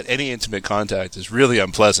much that any intimate contact is really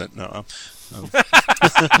unpleasant. No.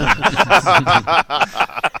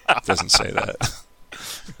 Doesn't say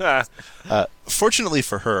that. Fortunately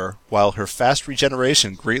for her, while her fast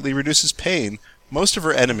regeneration greatly reduces pain, Most of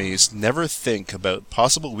her enemies never think about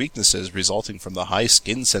possible weaknesses resulting from the high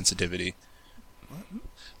skin sensitivity.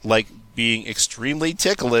 Like being extremely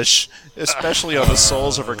ticklish, especially on the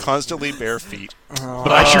soles of her constantly bare feet.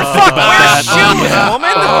 But I sure think about that.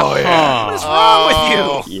 Woman? Oh, yeah. What is wrong with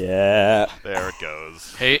you? Yeah. There it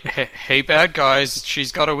goes. Hey, bad guys,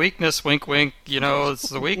 she's got a weakness, wink, wink. You know, it's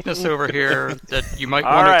the weakness over here that you might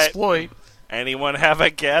All want to right. exploit. Anyone have a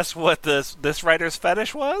guess what this writer's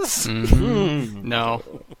fetish was? No.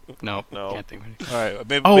 No. Can't think of anything. All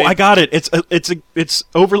right, Oh, I got it. It's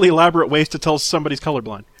overly elaborate ways to tell somebody's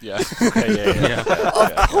colorblind. Yeah.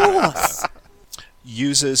 Of course.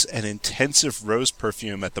 Uses an intensive rose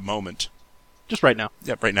perfume at the moment. Just right now.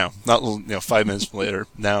 Yeah, right now. Not 5 minutes later.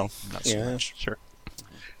 Now, not so Yeah. much. Sure.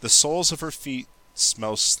 The soles of her feet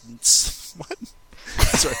smell. What?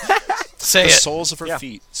 Sorry. Say The it. soles of her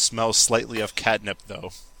feet smell slightly of catnip,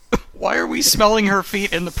 though. Why are we smelling her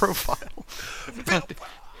feet in the profile?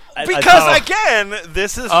 Because again,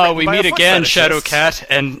 this is. Oh, written we by a meet foot again, fetishist. Shadowcat,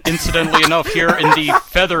 and incidentally enough, here in the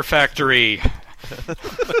Feather Factory.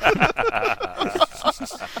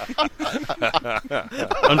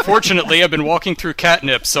 Unfortunately, I've been walking through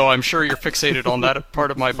catnip, so I'm sure you're fixated on that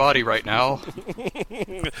part of my body right now.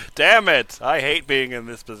 Damn it! I hate being in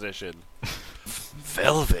this position.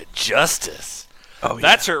 Velvet Justice. Oh,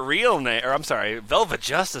 That's her real name. Or I'm sorry, Velvet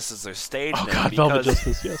Justice is her stage name. God, Velvet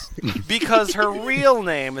Justice, yes. Because her real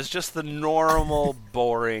name is just the normal,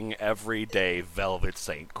 boring, everyday Velvet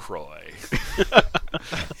St. Croix.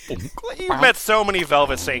 You've met so many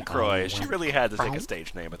Velvet St. Croix. She really had to take a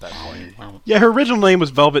stage name at that point. Yeah, her original name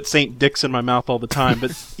was Velvet Saint Dicks in my mouth all the time,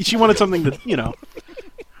 but she wanted something that,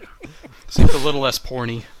 Seems a little less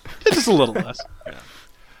porny. just a little less.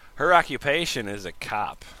 Her occupation is a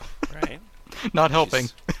cop, right? Not helping.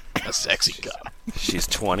 A sexy cop. She's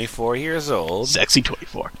 24 years old. Sexy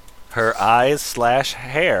 24. Her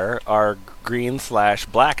eyes/hair are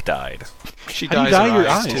green/black dyed. She How do you dyes dye her your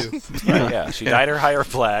eyes, eyes? too. Yeah, she dyed her hair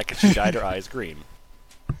black and she dyed her eyes green.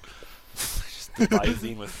 Just the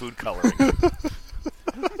Visine with food coloring.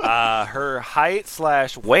 Her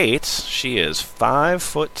height/weight, she is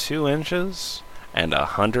 5'2" and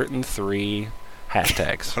 103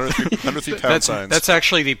 hashtags. 103 pound signs. That's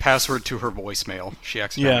actually the password to her voicemail. She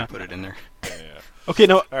accidentally Yeah. put it in there. Okay,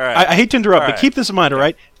 no, right. I hate to interrupt, All but right. keep this in mind, all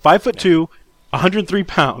right? 5'2", 103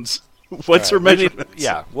 pounds. What's her measurement?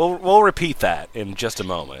 Yeah, we'll repeat that in just a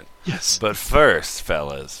moment. Yes. But first,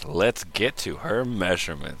 fellas, let's get to her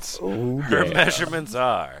measurements. Her measurements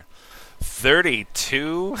are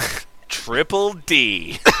 32 triple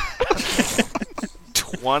D,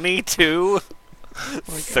 22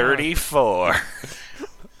 34.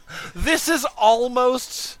 This is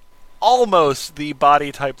almost the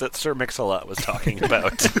body type that Sir Mix-a-Lot was talking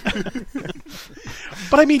about.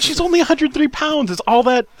 But I mean, she's only 103 pounds. Is all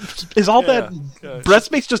that breast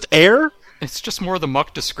space just air? It's just more the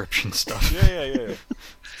muck description stuff. Yeah.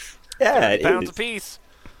 Yeah, it Pounds is. apiece.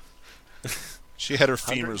 She had her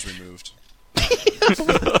femurs removed.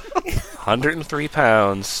 103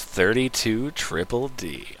 pounds, 32 triple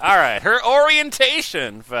D. All right, her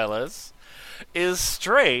orientation, fellas, is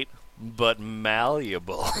straight but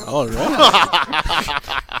malleable. All right.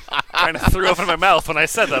 Kind of threw up in my mouth when I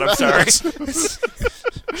said that. I'm sorry.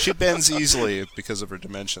 She bends easily because of her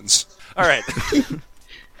dimensions. All right.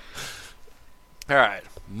 All right.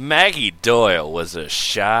 Maggie Doyle was a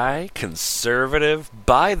shy, conservative,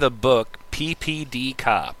 by-the-book PPD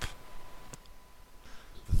cop.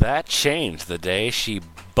 That changed the day she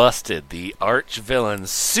busted the arch-villain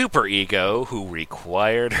superego who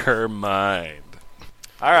required her mind.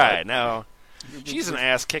 All right, now, she's an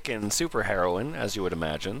ass-kicking superheroine, as you would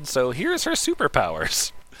imagine, so here's her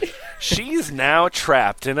superpowers. She's now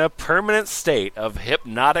trapped in a permanent state of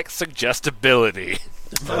hypnotic suggestibility.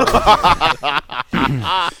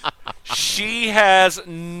 She has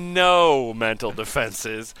no mental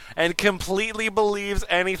defenses and completely believes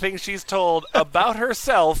anything she's told about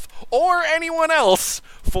herself or anyone else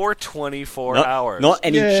for 24 hours. Not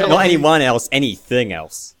anyone else, anything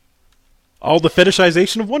else. All the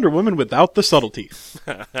fetishization of Wonder Woman without the subtlety.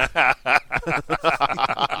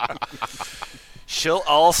 She'll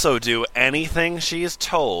also do anything she's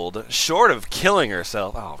told, short of killing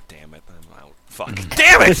herself. Oh, damn it. I'm out. Fuck.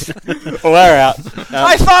 Damn it! We're out.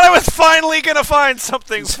 I thought I was finally going to find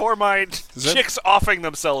something for my chicks offing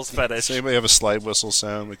themselves fetish. Does anybody have a slide whistle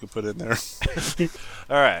sound we could put in there?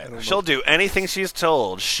 All right. She'll do anything she's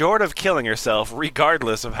told, short of killing herself,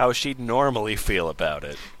 regardless of how she'd normally feel about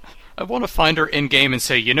it. I want to find her in-game and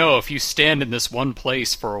say, you know, if you stand in this one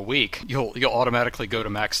place for a week, you'll automatically go to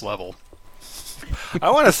max level. I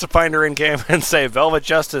want us to find her in game and say, Velvet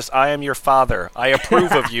Justice, I am your father. I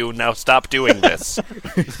approve of you. Now stop doing this.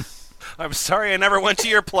 I'm sorry I never went to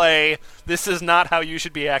your play. This is not how you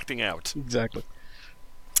should be acting out. Exactly.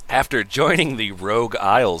 After joining the Rogue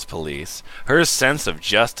Isles police, her sense of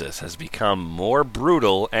justice has become more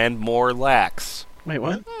brutal and more lax. Wait,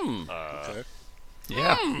 what? Okay.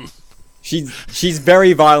 Yeah. She's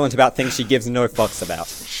very violent about things she gives no fucks about.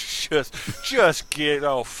 Just get...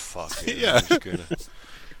 Oh, fuck it. Yeah.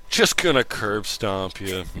 Just gonna curb stomp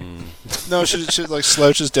you. No, she like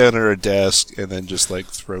slouches down at her desk and then just like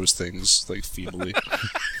throws things like feebly.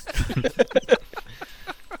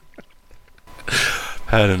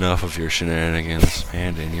 Had enough of your shenanigans.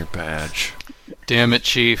 Hand in your badge. Damn it,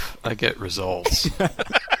 Chief. I get results.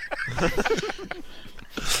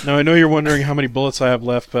 Now, I know you're wondering how many bullets I have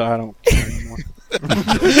left, but I don't care anymore.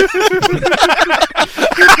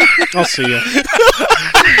 I'll see you.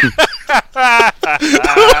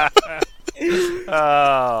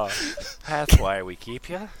 Oh, that's why we keep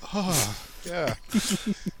you. Oh, yeah.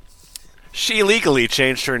 She legally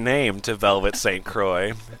changed her name to Velvet St.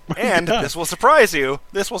 Croix. And this will surprise you.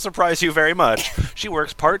 This will surprise you very much. She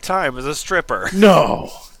works part-time as a stripper. No!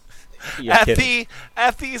 At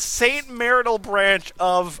the Saint Marital branch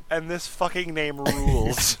of, and this fucking name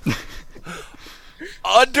rules,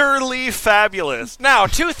 Utterly Fabulous. Now,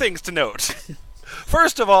 two things to note.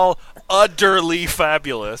 First of all, Utterly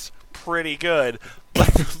Fabulous. Pretty good. But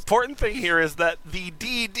the important thing here is that the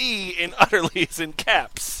DD in Utterly is in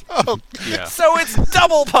caps. Oh, Yeah. So it's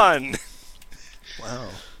double pun. wow.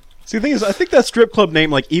 See, the thing is, I think that strip club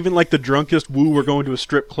name, like, even like the drunkest woo, we're going to a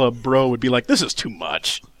strip club bro would be like, this is too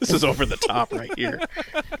much. This is over the top right here.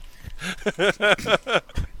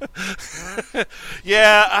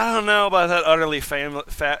 Yeah, I don't know about that Utterly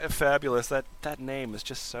Fabulous. That name is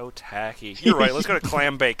just so tacky. You're right. Let's go to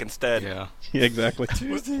Clam Bake instead. Yeah. Yeah, exactly.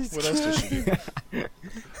 What else does she do?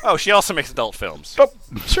 Oh, she also makes adult films. Oh,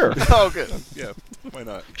 sure. Oh, good. Yeah, why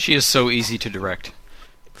not? She is so easy to direct.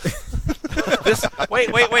 Wait.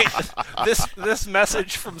 This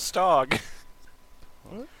message from Stog.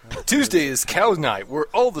 Tuesday is cow night, where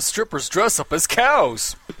all the strippers dress up as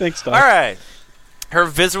cows. Thanks, Doc. All right. Her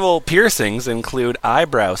visual piercings include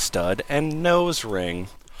eyebrow stud and nose ring.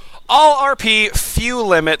 All RP, few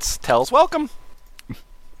limits. Tells welcome.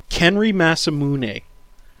 Kenry Masamune.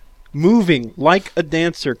 Moving like a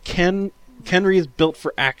dancer, Kenry is built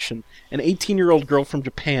for action. An 18-year-old girl from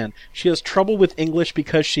Japan. She has trouble with English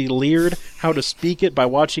because she learned how to speak it by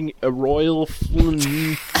watching a Royal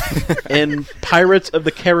Flynn and Pirates of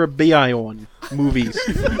the Caribbean movies.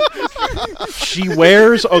 She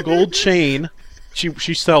wears a gold chain.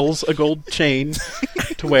 She sells a gold chain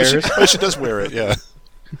to wear. She does wear it, yeah.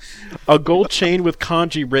 A gold chain with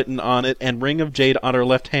kanji written on it and ring of jade on her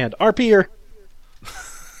left hand. RP'er.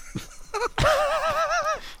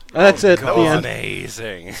 That's it. That The was end.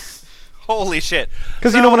 amazing. Holy shit.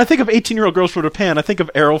 Because, when I think of 18-year-old girls from Japan, I think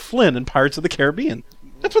of Errol Flynn and Pirates of the Caribbean.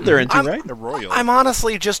 That's what they're into, right? A royal. I'm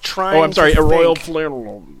honestly just trying Oh, I'm sorry, to a Royal think-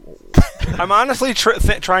 Flynn. I'm honestly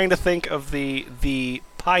trying to think of the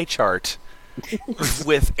pie chart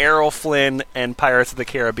with Errol Flynn and Pirates of the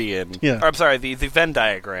Caribbean. Yeah. Or, I'm sorry, the Venn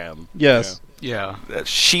diagram. Yes. Yeah.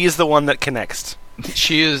 She's the one that connects.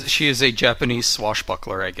 She is a Japanese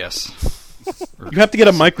swashbuckler, I guess. You have to get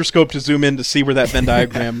a microscope to zoom in to see where that Venn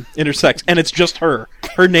diagram intersects, and it's just her.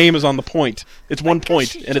 Her name is on the point. It's one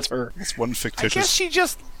point, and it's her. It's one I guess fictitious.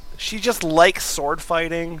 she just likes sword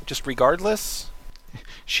fighting, just regardless.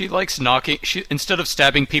 She likes knocking. Instead of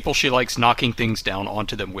stabbing people, she likes knocking things down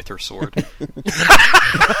onto them with her sword, so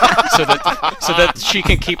that she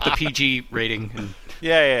can keep the PG rating. And,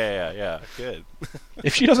 Yeah. Good.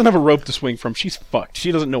 If she doesn't have a rope to swing from, she's fucked.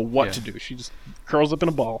 She doesn't know what Yeah. to do. She just curls up in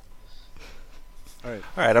a ball. All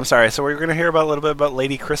right. I'm sorry. So we're going to hear about a little bit about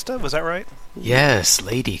Lady Krista. Was that right? yes,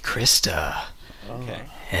 Lady Krista. Okay.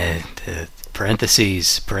 And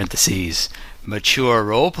parentheses, mature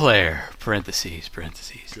role player, parentheses.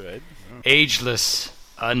 Good. Ageless,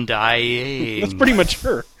 undying. That's pretty much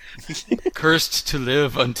her. Cursed to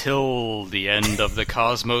live until the end of the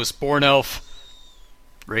cosmos, born elf,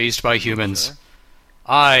 raised by humans.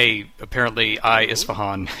 I,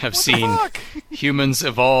 Isfahan, have seen humans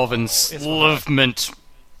evolve in enslavement,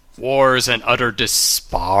 wars, and utter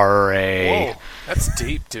disparity. Whoa, that's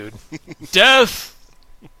deep, dude. Death!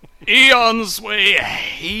 Eons weigh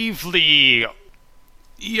heavily.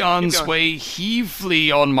 Eons weigh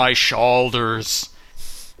heavily on my shoulders.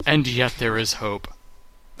 And yet there is hope.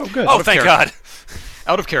 Oh, good. Oh, thank God.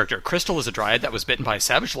 Out of character. Crystal is a dryad that was bitten by a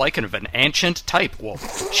savage lichen of an ancient type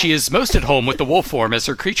wolf. She is most at home with the wolf form as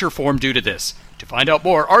her creature form due to this. To find out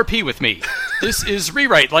more, RP with me. This is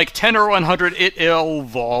rewrite like 10 or 100. It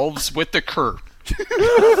evolves with the cur.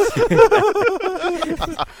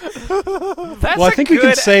 Well, I think we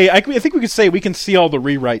can say. I think we could say we can see all the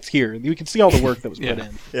rewrites here. We can see all the work that was put in.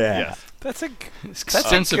 Yeah. That's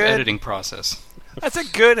Extensive editing process. That's a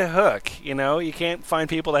good hook. You know, you can't find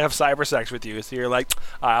people that have cyber sex with you, so you're like,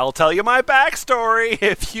 I'll tell you my backstory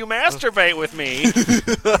if you masturbate with me.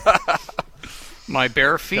 My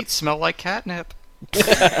bare feet smell like catnip.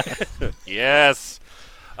 Yes.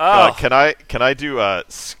 Can I do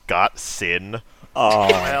Scott Sin? Oh,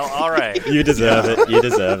 Well, all right. you deserve it. You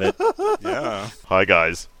deserve it. Yeah. Hi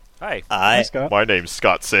guys, Hi. I Scott. my name's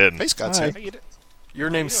Scott Sin. Hey, Scott. Hi. How you doing? Your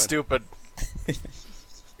name's stupid.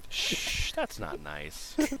 Shh, that's not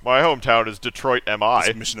nice. My hometown is Detroit,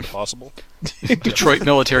 MI. Mission Impossible. Detroit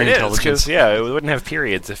Military It is, Intelligence. because, we wouldn't have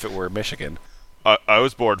periods if it were Michigan. I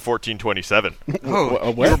was born 1427. Oh,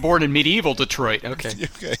 you were born in medieval Detroit. Okay.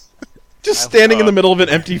 Okay. Just standing in the middle of an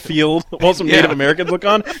empty field while some Native Americans look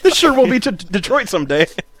on. This sure will be to Detroit someday.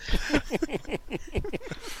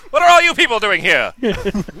 What are all you people doing here?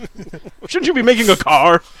 Shouldn't you be making a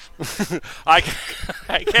car? I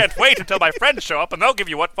can't wait until my friends show up and they'll give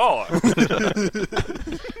you what for.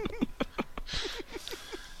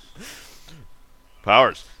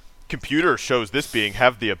 Powers. Computer shows this being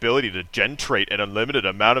have the ability to generate an unlimited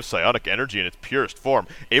amount of psionic energy in its purest form.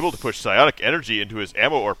 Able to push psionic energy into his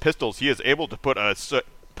ammo or pistols, he is able to put a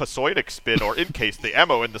pasoidic spin or encase the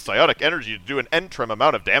ammo in the psionic energy to do an entrim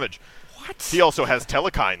amount of damage. What? He also has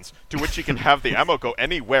telekines, to which he can have the ammo go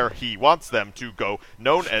anywhere he wants them to go.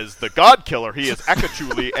 Known as the God Killer, he is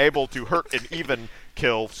actually able to hurt and even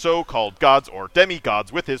kill so-called gods or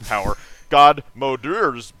demigods with his power. God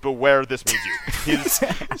modeurs, beware this means you. His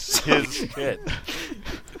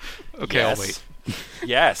Okay, Yes. I'll wait.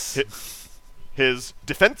 Yes. His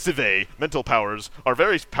defensive mental powers are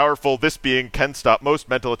very powerful, this being can stop most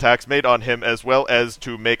mental attacks made on him as well as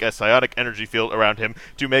to make a psionic energy field around him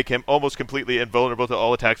to make him almost completely invulnerable to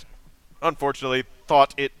all attacks. Unfortunately,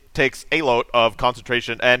 thought it takes a lot of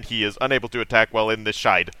concentration and he is unable to attack while in this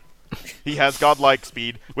shide. He has godlike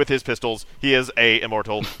speed with his pistols. He is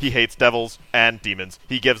immortal. He hates devils and demons.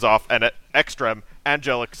 He gives off an extreme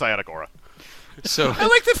angelic psionic aura. So I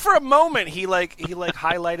like that for a moment he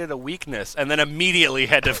highlighted a weakness and then immediately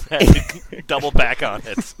had to double back on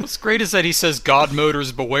it. what's great is that he says, God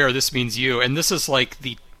motors, beware, this means you. And this is like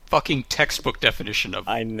the fucking textbook definition of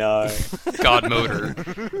I know. God motor.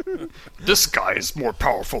 This guy is more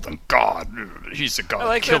powerful than God. He's a God I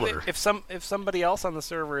like killer. that if somebody else on the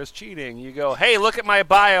server is cheating, you go, hey, look at my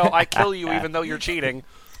bio, I kill you even though you're cheating.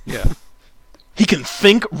 Yeah. He can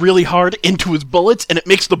think really hard into his bullets, and it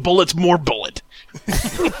makes the bullets more bullet.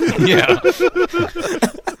 Yeah.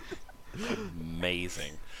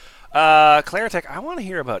 Amazing. Claritech, I want to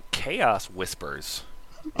hear about Chaos Whispers.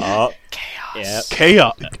 Oh, Chaos.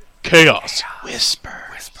 yeah. Chaos. Whisper.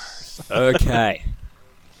 Okay.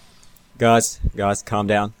 Guys, calm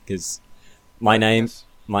down, because my name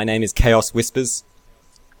is Chaos Whispers.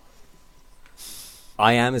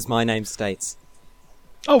 I am as my name states.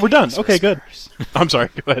 Oh, we're done. Okay, good. I'm sorry.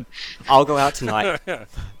 Go ahead. I'll go out tonight,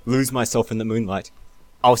 lose myself in the moonlight.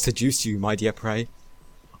 I'll seduce you, my dear prey.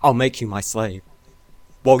 I'll make you my slave.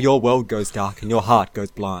 While your world goes dark and your heart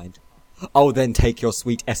goes blind, I'll then take your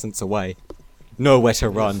sweet essence away. Nowhere to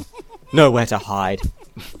run, nowhere to hide.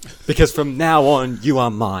 Because from now on, you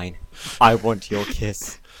are mine. I want your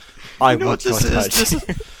kiss. I want your touch.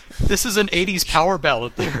 This is an 80s power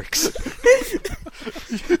ballad lyrics.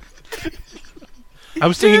 I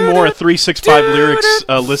was thinking more a 365 lyrics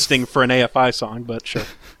listing for an AFI song, but sure.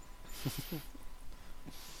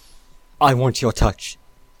 I want your touch.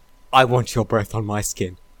 I want your breath on my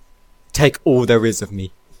skin. Take all there is of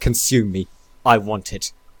me. Consume me. I want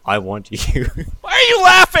it. I want you. Why are you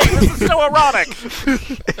laughing? This is so erotic.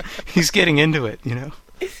 He's getting into it, you know?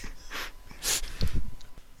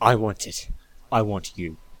 I want it. I want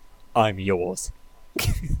you. I'm yours.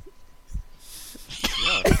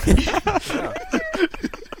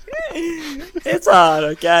 It's hard,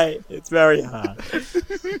 okay? It's very hard.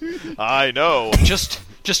 I know. Just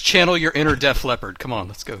channel your inner Def Leppard. Come on,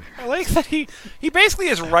 let's go. I like that he basically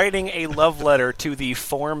is writing a love letter to the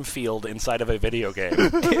form field inside of a video game.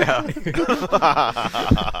 Yeah.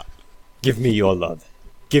 Give me your love.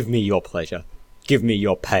 Give me your pleasure. Give me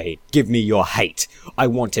your pain. Give me your hate. I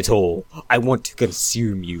want it all. I want to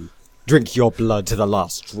consume you. Drink your blood to the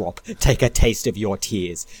last drop. Take a taste of your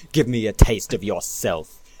tears. Give me a taste of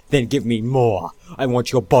yourself. Then give me more. I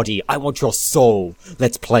want your body. I want your soul.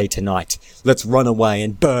 Let's play tonight. Let's run away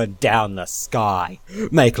and burn down the sky.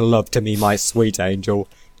 Make love to me, my sweet angel.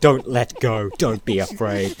 Don't let go. Don't be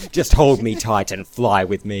afraid. Just hold me tight and fly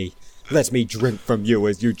with me. Let me drink from you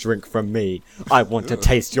as you drink from me. I want to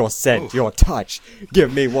taste your scent, your touch.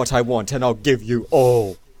 Give me what I want and I'll give you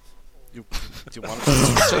all. Do you want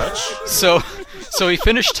to touch? So he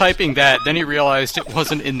finished typing that, then he realized it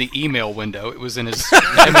wasn't in the email window, it was in his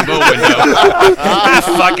MMO window.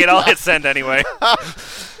 Fuck it, I'll hit send anyway.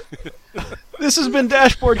 This has been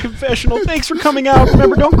Dashboard Confessional. Thanks for coming out.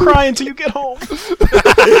 Remember, don't cry until you get home.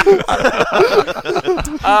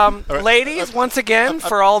 Ladies, once again,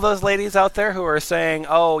 for all those ladies out there who are saying,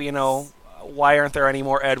 oh, you know, why aren't there any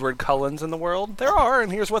more Edward Cullens in the world? There are,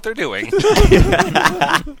 and here's what they're doing.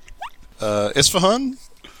 Isfahan?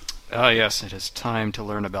 Yes, it is time to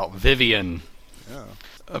learn about Vivian.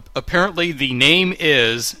 Yeah. Apparently, the name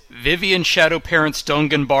is Vivian Shadow Parents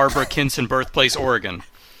Dungan Barbara Kinson Birthplace, Oregon.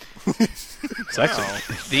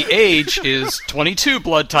 Sexy. The age is 22,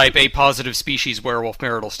 blood type A positive species, werewolf,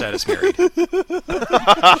 marital status, married.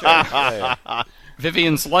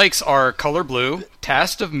 Vivian's likes are color blue,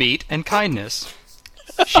 taste of meat, and kindness.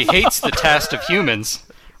 She hates the taste of humans,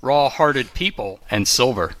 raw-hearted people, and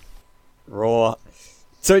silver. Raw.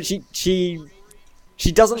 So she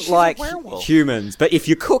doesn't like humans, but if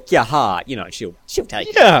you cook your heart, you know, she'll take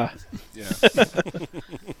it. Yeah.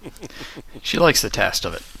 She likes the taste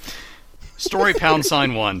of it. Story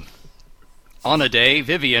 #1. On a day,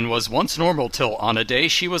 Vivian was once normal till on a day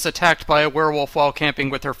she was attacked by a werewolf while camping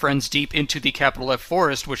with her friends deep into the capital F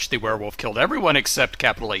forest, which the werewolf killed everyone except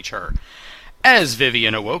capital H her. As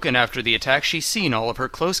Vivian awoken after the attack, she seen all of her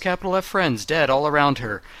close capital F friends dead all around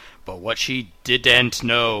her. But what she didn't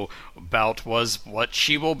know about was what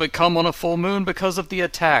she will become on a full moon because of the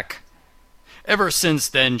attack. Ever since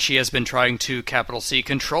then, she has been trying to, capital C,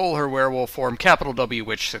 control her werewolf form, capital W,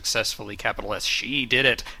 which successfully, capital S, she did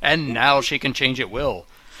it, and now she can change at will.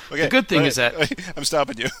 Okay, the good thing is that... I'm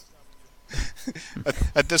stopping you.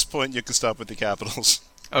 At this point, you can stop with the capitals.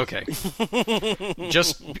 Okay.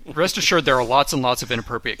 Just rest assured there are lots and lots of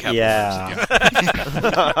inappropriate capitals. Yeah.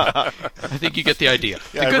 I think you get the idea.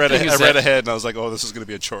 Yeah, I read ahead and I was like, oh, this is going to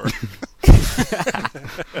be a chore.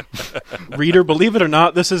 Reader, believe it or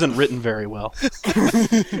not, this isn't written very well.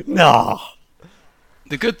 No.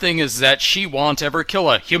 The good thing is that she won't ever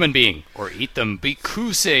kill a human being or eat them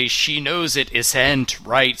because she knows it isn't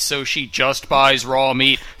right, so she just buys raw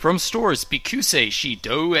meat from stores because she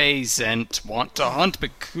doesn't want to hunt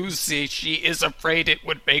because she is afraid it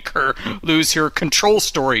would make her lose her control.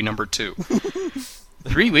 Story #2.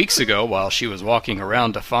 3 weeks ago, while she was walking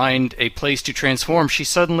around to find a place to transform, she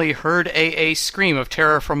suddenly heard a scream of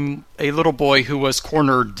terror from a little boy who was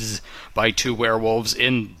cornered by 2 werewolves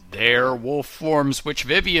in their wolf forms, which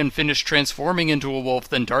Vivian finished transforming into a wolf,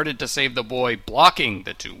 then darted to save the boy, blocking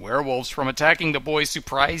the 2 werewolves from attacking the boy,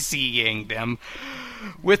 surprising them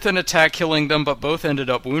with an attack, killing them, but both ended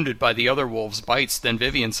up wounded by the other wolves' bites. Then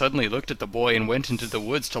Vivian suddenly looked at the boy and went into the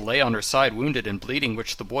woods to lay on her side, wounded and bleeding,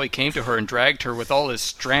 which the boy came to her and dragged her with all his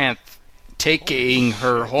strength, taking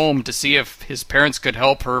her home to see if his parents could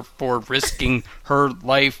help her for risking her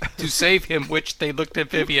life to save him, which they looked at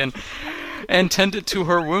Vivian and tended to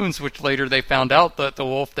her wounds, which later they found out that the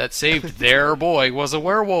wolf that saved their boy was a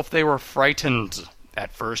werewolf. They were frightened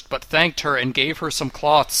at first, but thanked her and gave her some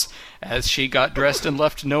cloths as she got dressed and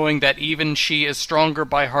left, knowing that even she is stronger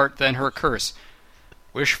by heart than her curse.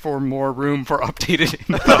 Wish for more room for updated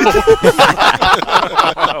info.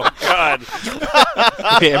 Oh, God.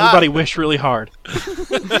 Okay, everybody wish really hard.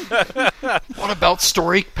 What about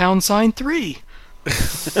story #3?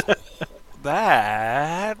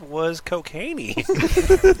 That was cocaine-y.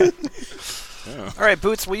 All right,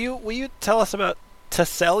 Boots, will you tell us about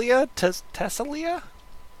Tesselia? Tesselia?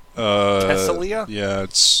 Tesselia? Yeah,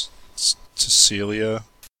 it's Tesselia.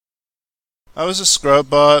 I was a scrub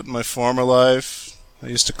bot in my former life. I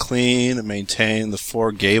used to clean and maintain the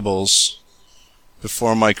 4 gables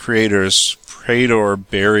before my creators, Prador,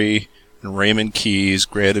 Barry, and Raymond Keyes,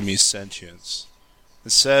 granted me sentience.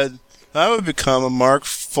 It said I would become a Mark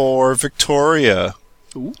IV Victoria.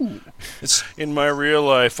 Ooh. In my real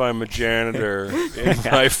life, I'm a janitor. In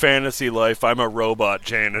my fantasy life, I'm a robot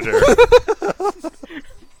janitor.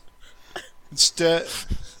 Instead,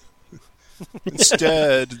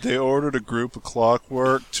 they ordered a group of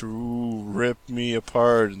clockwork to rip me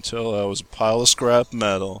apart until I was a pile of scrap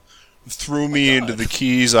metal and threw me into the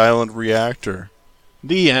Keys Island reactor.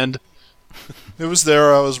 The end. It was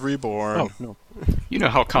there I was reborn. Oh, no. You know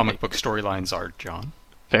how comic book storylines are, John.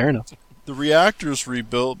 Fair enough. The reactors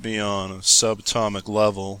rebuilt me on a subatomic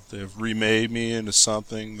level. They've remade me into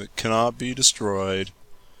something that cannot be destroyed.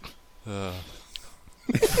 Damn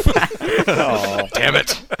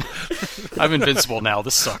it. I'm invincible now.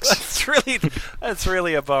 This sucks. That's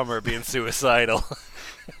really a bummer, being suicidal.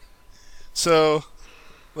 So,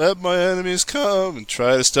 let my enemies come and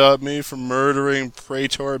try to stop me from murdering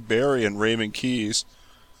Praetor Barry and Raymond Keys.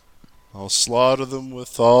 I'll slaughter them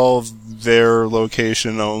with all of their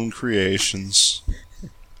location-owned creations.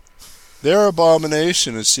 Their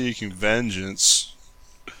abomination is seeking vengeance.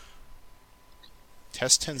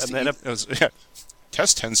 Tess tends to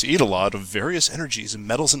eat a lot of various energies and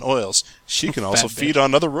metals and oils. She can also feed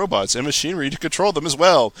on other robots and machinery to control them as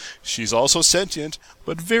well. She's also sentient,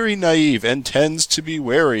 but very naive and tends to be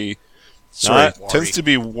wary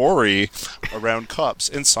around cops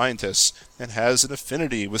and scientists, and has an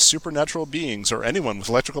affinity with supernatural beings or anyone with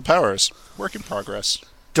electrical powers. Work in progress.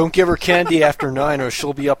 Don't give her candy after 9 or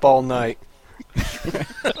she'll be up all night.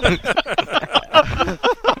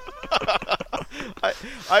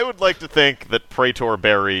 I would like to think that Praetor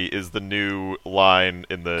Berry is the new line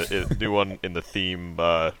in the new one in the theme,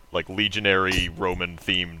 like legionary Roman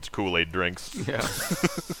themed Kool-Aid drinks. Yeah.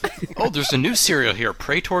 Oh, there's a new cereal here,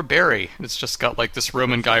 Praetor Berry. It's just got like this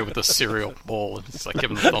Roman guy with a cereal bowl, and it's like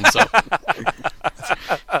giving a thumbs up.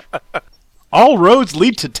 All roads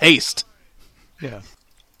lead to taste. Yeah.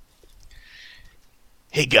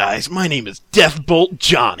 Hey guys, my name is Deathbolt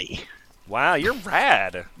Johnny. Wow, you're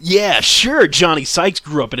rad. Yeah, sure, Johnny Sykes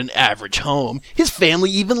grew up in an average home. His family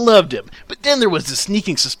even loved him. But then there was the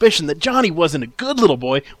sneaking suspicion that Johnny wasn't a good little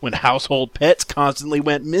boy when household pets constantly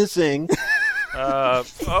went missing. I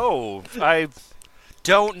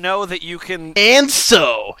don't know that you can... And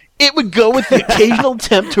so, it would go with the occasional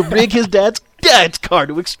attempt to rig his dad's car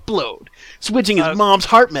to explode, switching his mom's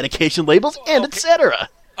heart medication labels, and etc.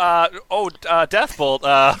 Deathbolt,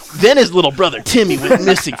 Then his little brother Timmy went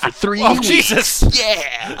missing for 3 weeks. Jesus!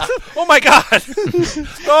 Yeah! Oh my God!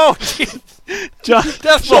 Oh,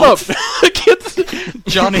 Deathbolt! Shut up!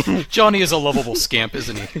 Johnny is a lovable scamp,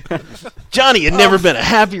 isn't he? Johnny had never been a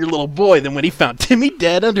happier little boy than when he found Timmy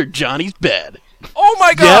dead under Johnny's bed. Oh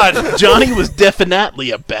my God! Yep, Johnny was definitely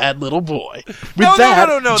a bad little boy.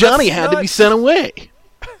 With Johnny had to be sent away.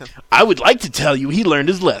 I would like to tell you he learned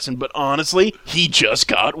his lesson, but honestly, he just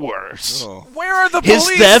got worse. Oh. Where are the His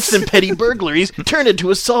police? thefts and petty burglaries turned into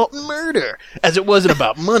assault and murder, as it wasn't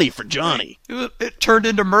about money for Johnny. It turned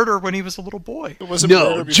into murder when he was a little boy.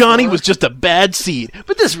 No, Johnny was just a bad seed,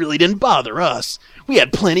 but this really didn't bother us. We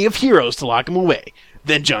had plenty of heroes to lock him away.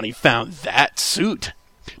 Then Johnny found that suit.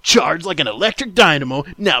 Charged like an electric dynamo,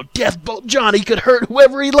 now Deathbolt Johnny could hurt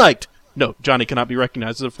whoever he liked. No, Johnny cannot be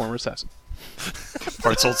recognized as a former assassin.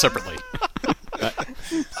 Parts sold separately.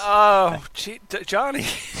 Oh, Johnny.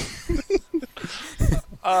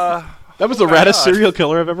 That was the raddest serial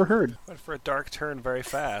killer I've ever heard. Went for a dark turn very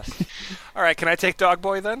fast. All right, can I take Dog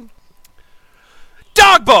Boy then?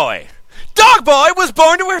 Dog Boy! Dog Boy was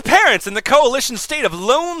born to her parents in the coalition state of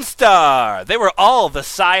Lone Star. They were all the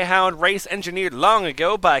Psyhound race engineered long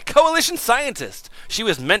ago by coalition scientists. She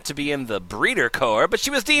was meant to be in the Breeder Corps, but she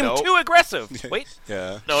was deemed too aggressive. Wait.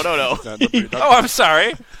 Yeah. No. Oh, I'm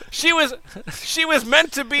sorry. She was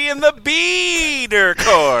meant to be in the Beater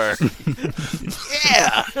Corps.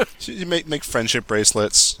 Yeah. You make friendship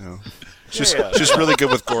bracelets. You know. She's really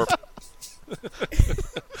good with Gorp.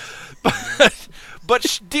 But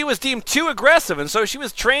she was deemed too aggressive, and so she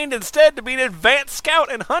was trained instead to be an advanced scout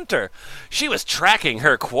and hunter. She was tracking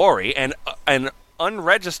her quarry, and an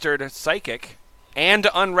unregistered psychic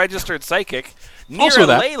near Also a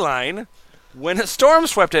that. ley line when a storm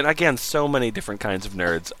swept in. Again, so many different kinds of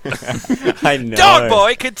nerds. I know. Dog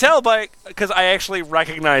Boy could tell because I actually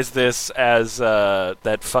recognize this as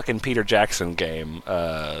that fucking Peter Jackson game,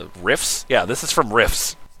 Rifts. Yeah, this is from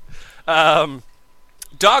Rifts.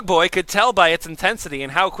 Dog Boy could tell by its intensity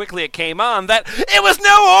and how quickly it came on that it was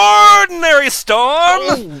no ordinary storm.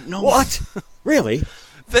 Oh, no. What? Really?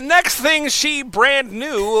 The next thing she brand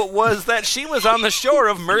knew was that she was on the shore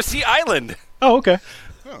of Mercy Island. Oh, okay.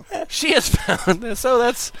 She has found this, so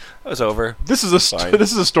that was over. This is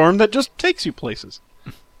a storm that just takes you places.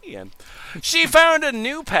 The end. She found a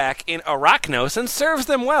new pack in Arachnos and serves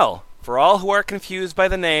them well. For all who are confused by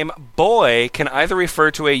the name, boy can either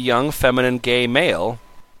refer to a young feminine gay male,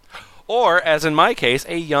 or, as in my case,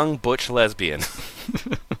 a young butch lesbian.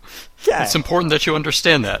 Yeah. It's important that you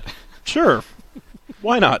understand that. Sure.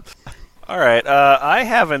 Why not? All right, I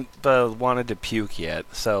haven't wanted to puke yet,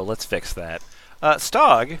 so let's fix that.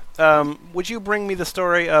 Stog, would you bring me the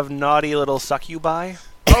story of naughty little succubi?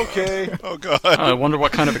 Okay. Oh God. I wonder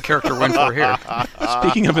what kind of a character we're in for here.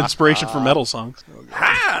 Speaking of inspiration for metal songs,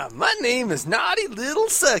 Hi, my name is Naughty Little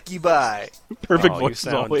Succubi. perfect Oh, you voice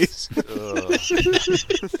as sound- always.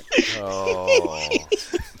 Oh,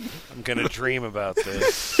 I'm gonna dream about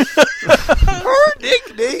this. Her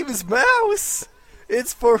nickname is Mouse.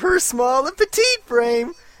 It's for her small and petite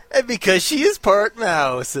frame, and because she is part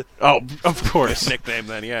mouse. Oh, of course. Nickname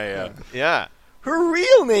then, yeah. Yeah. Her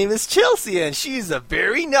real name is Chelsea, and she's a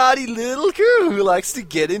very naughty little girl who likes to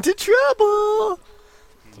get into trouble.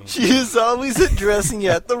 She is always undressing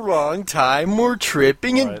at the wrong time or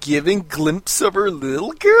tripping and Right. giving glimpses of her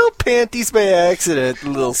little girl panties by accident,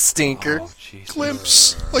 little stinker. Jesus.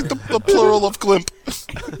 Glimpse, like the plural of glimp.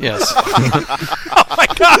 Yes. Oh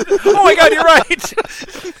my god, you're right.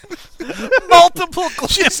 Multiple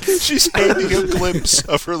She's handing a glimpse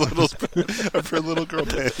of her little girl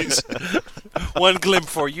panties. One glimp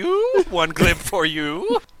for you, one glimp for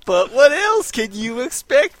you. But what else can you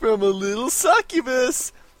expect from a little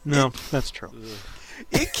succubus? No, that's true.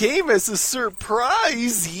 It came as a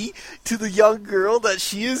surprise to the young girl that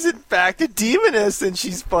she is in fact a demoness, and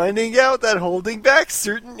she's finding out that holding back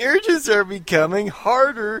certain urges are becoming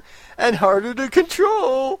harder and harder to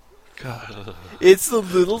control. God. It's the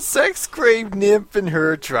little sex-craved nymph in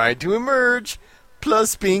her trying to emerge.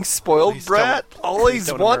 Plus, being spoiled Please brat, always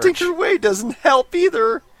don't wanting emerge. her way doesn't help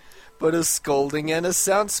either. But a scolding and a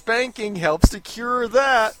sound spanking helps to cure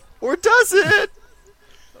that. Or does it?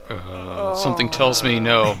 Something tells me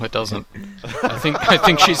no, it doesn't. I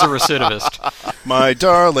think she's a recidivist. My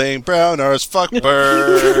darling brown arse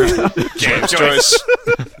fuckbird. James Joyce.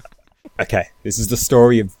 Okay, this is the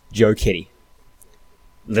story of Joe Kitty.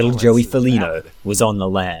 Little Joey Felino was on the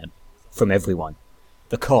lam. From everyone.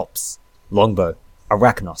 The cops, Longbow,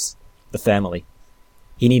 Arachnos, the family.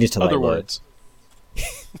 He needed to lay Other low. words.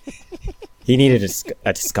 He needed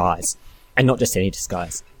a disguise. And not just any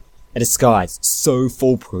disguise. A disguise so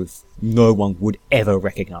foolproof, no one would ever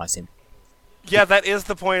recognize him. Yeah, that is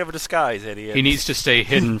the point of a disguise, idiot. He needs to stay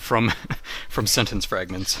hidden from sentence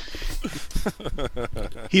fragments.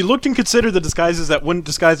 He looked and considered the disguises that wouldn't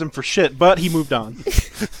disguise him for shit, but he moved on.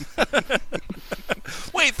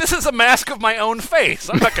 Wait, this is a mask of my own face.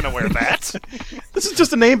 I'm not gonna wear that. This is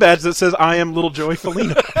just a name badge that says, I am Little Joey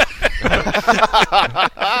Felino.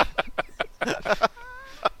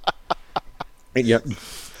 Yep.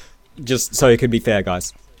 Just so it could be fair,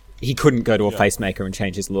 guys. He couldn't go to a face maker and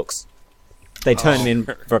change his looks. They turned him in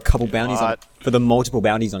for a couple bounties for the multiple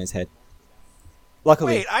bounties on his head.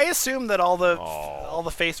 Luckily, Wait, I assumed that all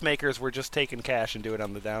the face makers were just taking cash and do it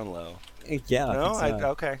on the down low. yeah, I No, think so.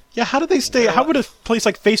 okay. Yeah, how do they stay? How would a place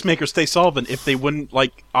like Facemaker stay solvent if they wouldn't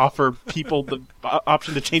offer people the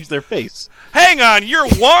option to change their face? Hang on, you're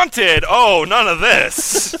wanted. Oh, none of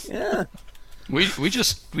this. Yeah. We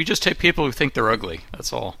just take people who think they're ugly.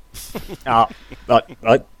 That's all.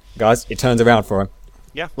 But guys, it turns around for him.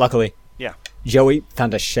 Yeah. Luckily, Yeah. Joey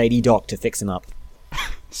found a shady doc to fix him up.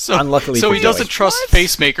 So, Unluckily so for he Joey. doesn't trust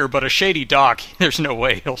Facemaker, but a shady doc. There's no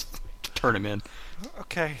way he'll turn him in.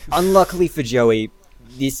 Okay. Unluckily for Joey,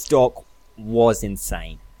 this doc was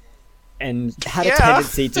insane. And had a Yeah.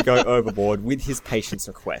 tendency to go overboard with his patient's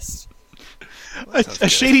request. A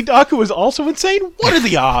shady doc who is also insane? What are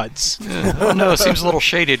the odds? Oh no, it seems a little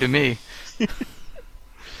shady to me.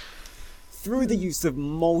 Through the use of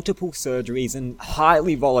multiple surgeries and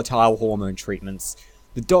highly volatile hormone treatments,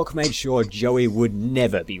 the doc made sure Joey would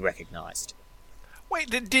never be recognized. Wait,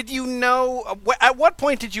 did you know... At what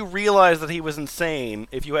point did you realize that he was insane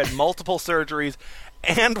if you had multiple surgeries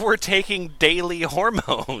and were taking daily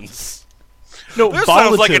hormones? No, This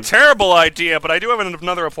sounds like a volatile. terrible idea, but I do have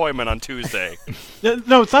another appointment on Tuesday.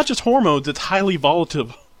 No, it's not just hormones. It's highly volatile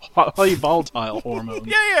hormones.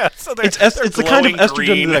 Yeah. So they're, It's the kind of glowing estrogen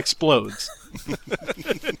green. that explodes.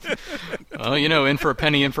 Well, in for a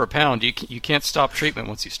penny, in for a pound. You can't stop treatment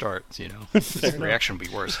once you start. The reaction will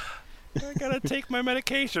be worse. I gotta take my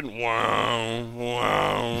medication.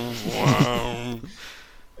 Wow.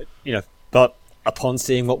 But upon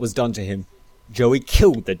seeing what was done to him, Joey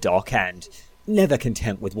killed the doc and, never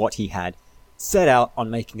content with what he had, set out on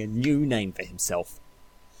making a new name for himself.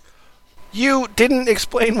 You didn't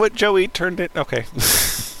explain what Joey turned it. Okay.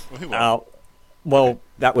 Well,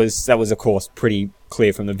 that was of course pretty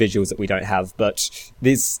clear from the visuals that we don't have, but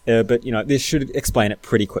this should explain it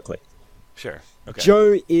pretty quickly. Sure. Okay.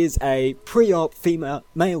 Joe is a pre-op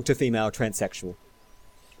male to female transsexual.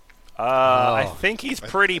 I think he's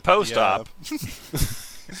pretty post-op.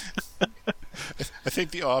 I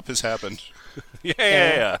think the op has happened.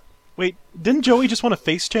 Yeah. Wait, didn't Joey just want a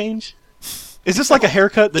face change? Is this like a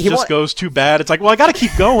haircut that just goes too bad? It's like, well, I got to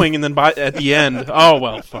keep going, and then at the end, oh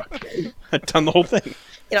well, fuck, I've done the whole thing.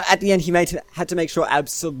 At the end, he had to make sure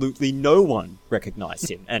absolutely no one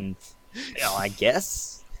recognized him, and I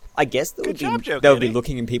guess they'll be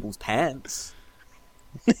looking in people's pants.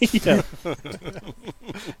 Yeah.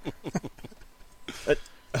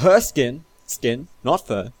 Her skin, not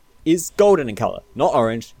fur, is golden in color, not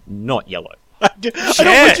orange, not yellow. I don't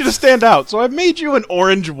want you to stand out, so I've made you an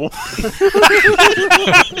orange woman.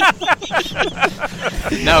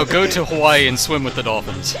 Now go to Hawaii and swim with the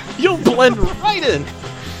dolphins. You'll blend right in.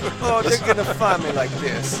 Oh, they're gonna find me like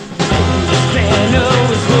this. Santa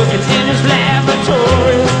was working in his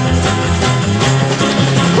laboratory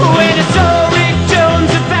when he saw Rick Jones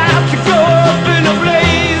about to go up in a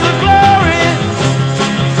blaze of glory.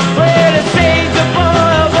 Well, he saved the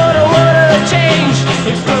boy, but what a change!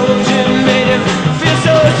 Explosion made him feel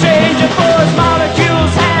so strange. For his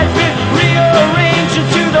molecules had been rearranged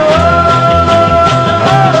into the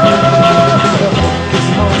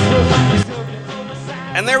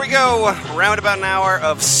And there we go. Round about an hour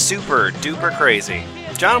of super duper crazy.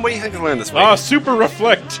 John, what do you think you learned this week? Super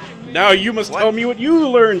reflect. Now you must tell me what you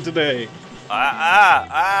learned today. Oh,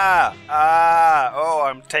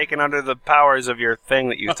 I'm taken under the powers of your thing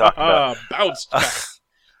that you talked about. Bounced back.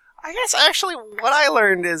 I guess actually what I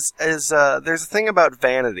learned is there's a thing about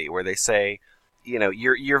vanity where they say,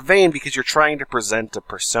 you're vain because you're trying to present a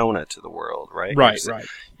persona to the world, right? Right.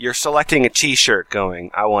 You're selecting a T-shirt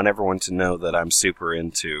going, I want everyone to know that I'm super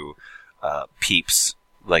into Peeps,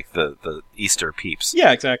 like the Easter Peeps.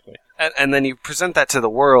 Yeah, exactly. And then you present that to the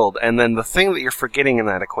world, and then the thing that you're forgetting in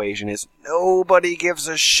that equation is nobody gives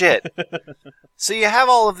a shit. So you have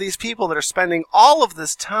all of these people that are spending all of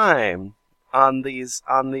this time on this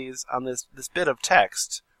bit of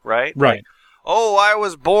text, right? Right. Like, oh, I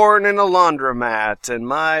was born in a laundromat, and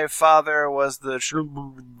my father was the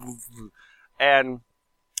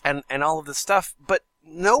and all of this stuff, but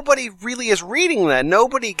nobody really is reading that.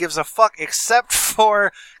 Nobody gives a fuck except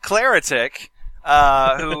for Claritic,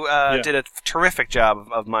 who did a terrific job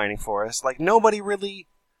of mining for us. Like nobody really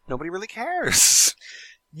cares.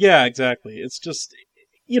 Yeah, exactly. It's just,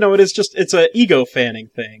 it's a ego fanning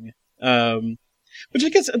thing. Which I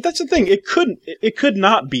guess that's the thing. It could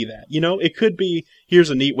not be that. It could be, here's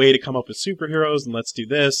a neat way to come up with superheroes, and let's do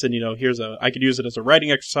this, and I could use it as a writing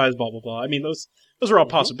exercise, blah blah blah. I mean, those are all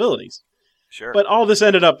possibilities. Sure. But all this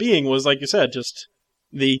ended up being was, like you said, just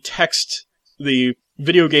the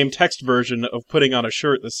video game text version of putting on a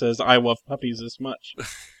shirt that says "I love puppies this much."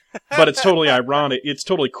 But it's totally ironic. It's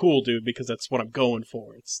totally cool, dude, because that's what I'm going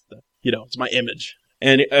for. It's it's my image,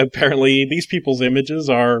 and apparently these people's images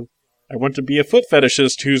are, I want to be a foot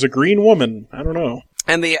fetishist who's a green woman. I don't know.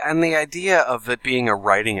 And the idea of it being a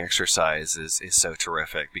writing exercise is so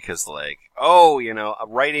terrific because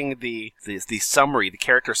writing the summary, the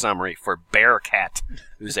character summary for Bearcat,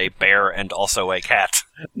 who's a bear and also a cat.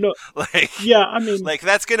 No, yeah, I mean,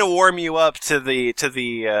 that's gonna warm you up to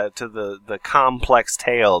the complex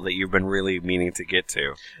tale that you've been really meaning to get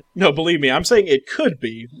to. No, believe me, I'm saying it could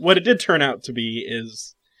be. What it did turn out to be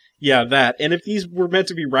is, yeah, that. And if these were meant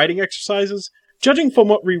to be writing exercises, judging from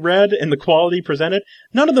what we read and the quality presented,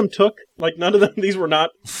 none of them took.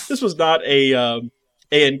 This was not a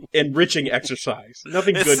enriching exercise.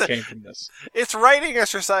 Nothing good came from this. It's writing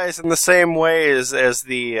exercise in the same way as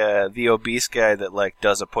the obese guy that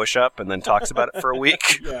does a push-up and then talks about it for a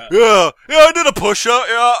week. Yeah, I did a push-up.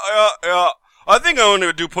 Yeah. I think I want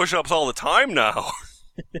to do push-ups all the time now.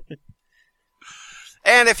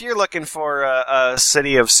 And if you're looking for a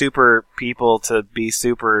city of super people to be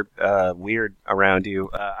super weird around you,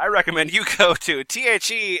 I recommend you go to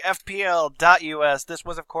thefpl.us. This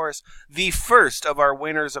was, of course, the first of our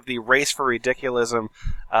winners of the Race for Ridiculism.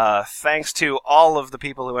 Thanks to all of the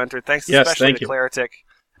people who entered. Thanks especially to Claritic.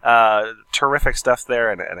 Terrific stuff there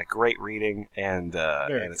and a great reading, and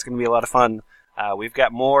it's going to be a lot of fun. We've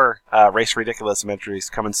got more Race for Ridiculism entries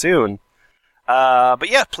coming soon. But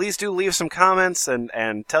yeah, please do leave some comments and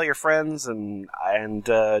tell your friends and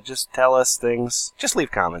just tell us things. Just leave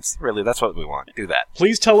comments. Really, that's what we want. Do that.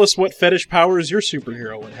 Please tell us what fetish powers your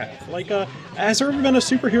superhero would have. Has there ever been a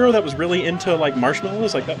superhero that was really into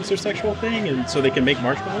marshmallows? That was their sexual thing, and so they can make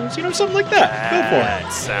marshmallows? Something like that. Go for it.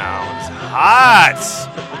 That sounds hot.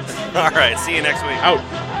 All right, see you next week. Out.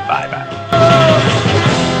 Bye.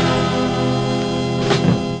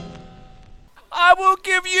 I will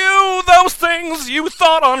give you those things you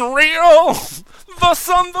thought unreal. The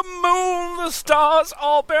sun, the moon, the stars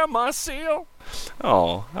all bear my seal.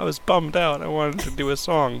 Oh, I was bummed out. I wanted to do a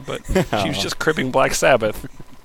song, but she was just cribbing Black Sabbath.